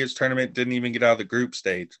previous tournament didn't even get out of the group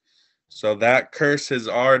stage. So that curse has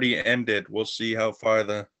already ended. We'll see how far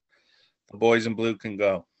the boys in blue can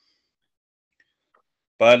go.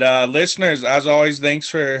 But listeners, as always, thanks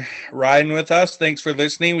for riding with us. Thanks for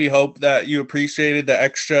listening. We hope that you appreciated the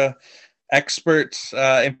extra expert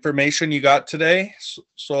information you got today.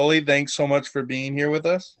 Sully, thanks so much for being here with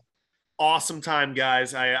us. Awesome time,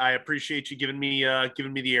 guys. I appreciate you giving me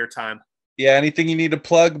the airtime. Yeah, anything you need to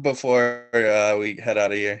plug before we head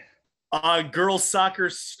out of here? Girls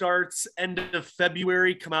soccer starts end of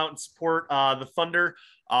February. Come out and support the Thunder.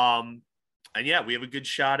 And yeah, we have a good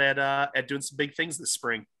shot at doing some big things this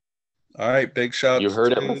spring. All right, big shout. You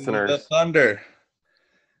heard it, listeners. The Thunder.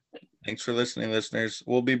 Thanks for listening, listeners.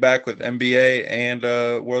 We'll be back with NBA and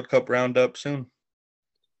World Cup roundup soon.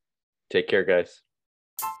 Take care, guys.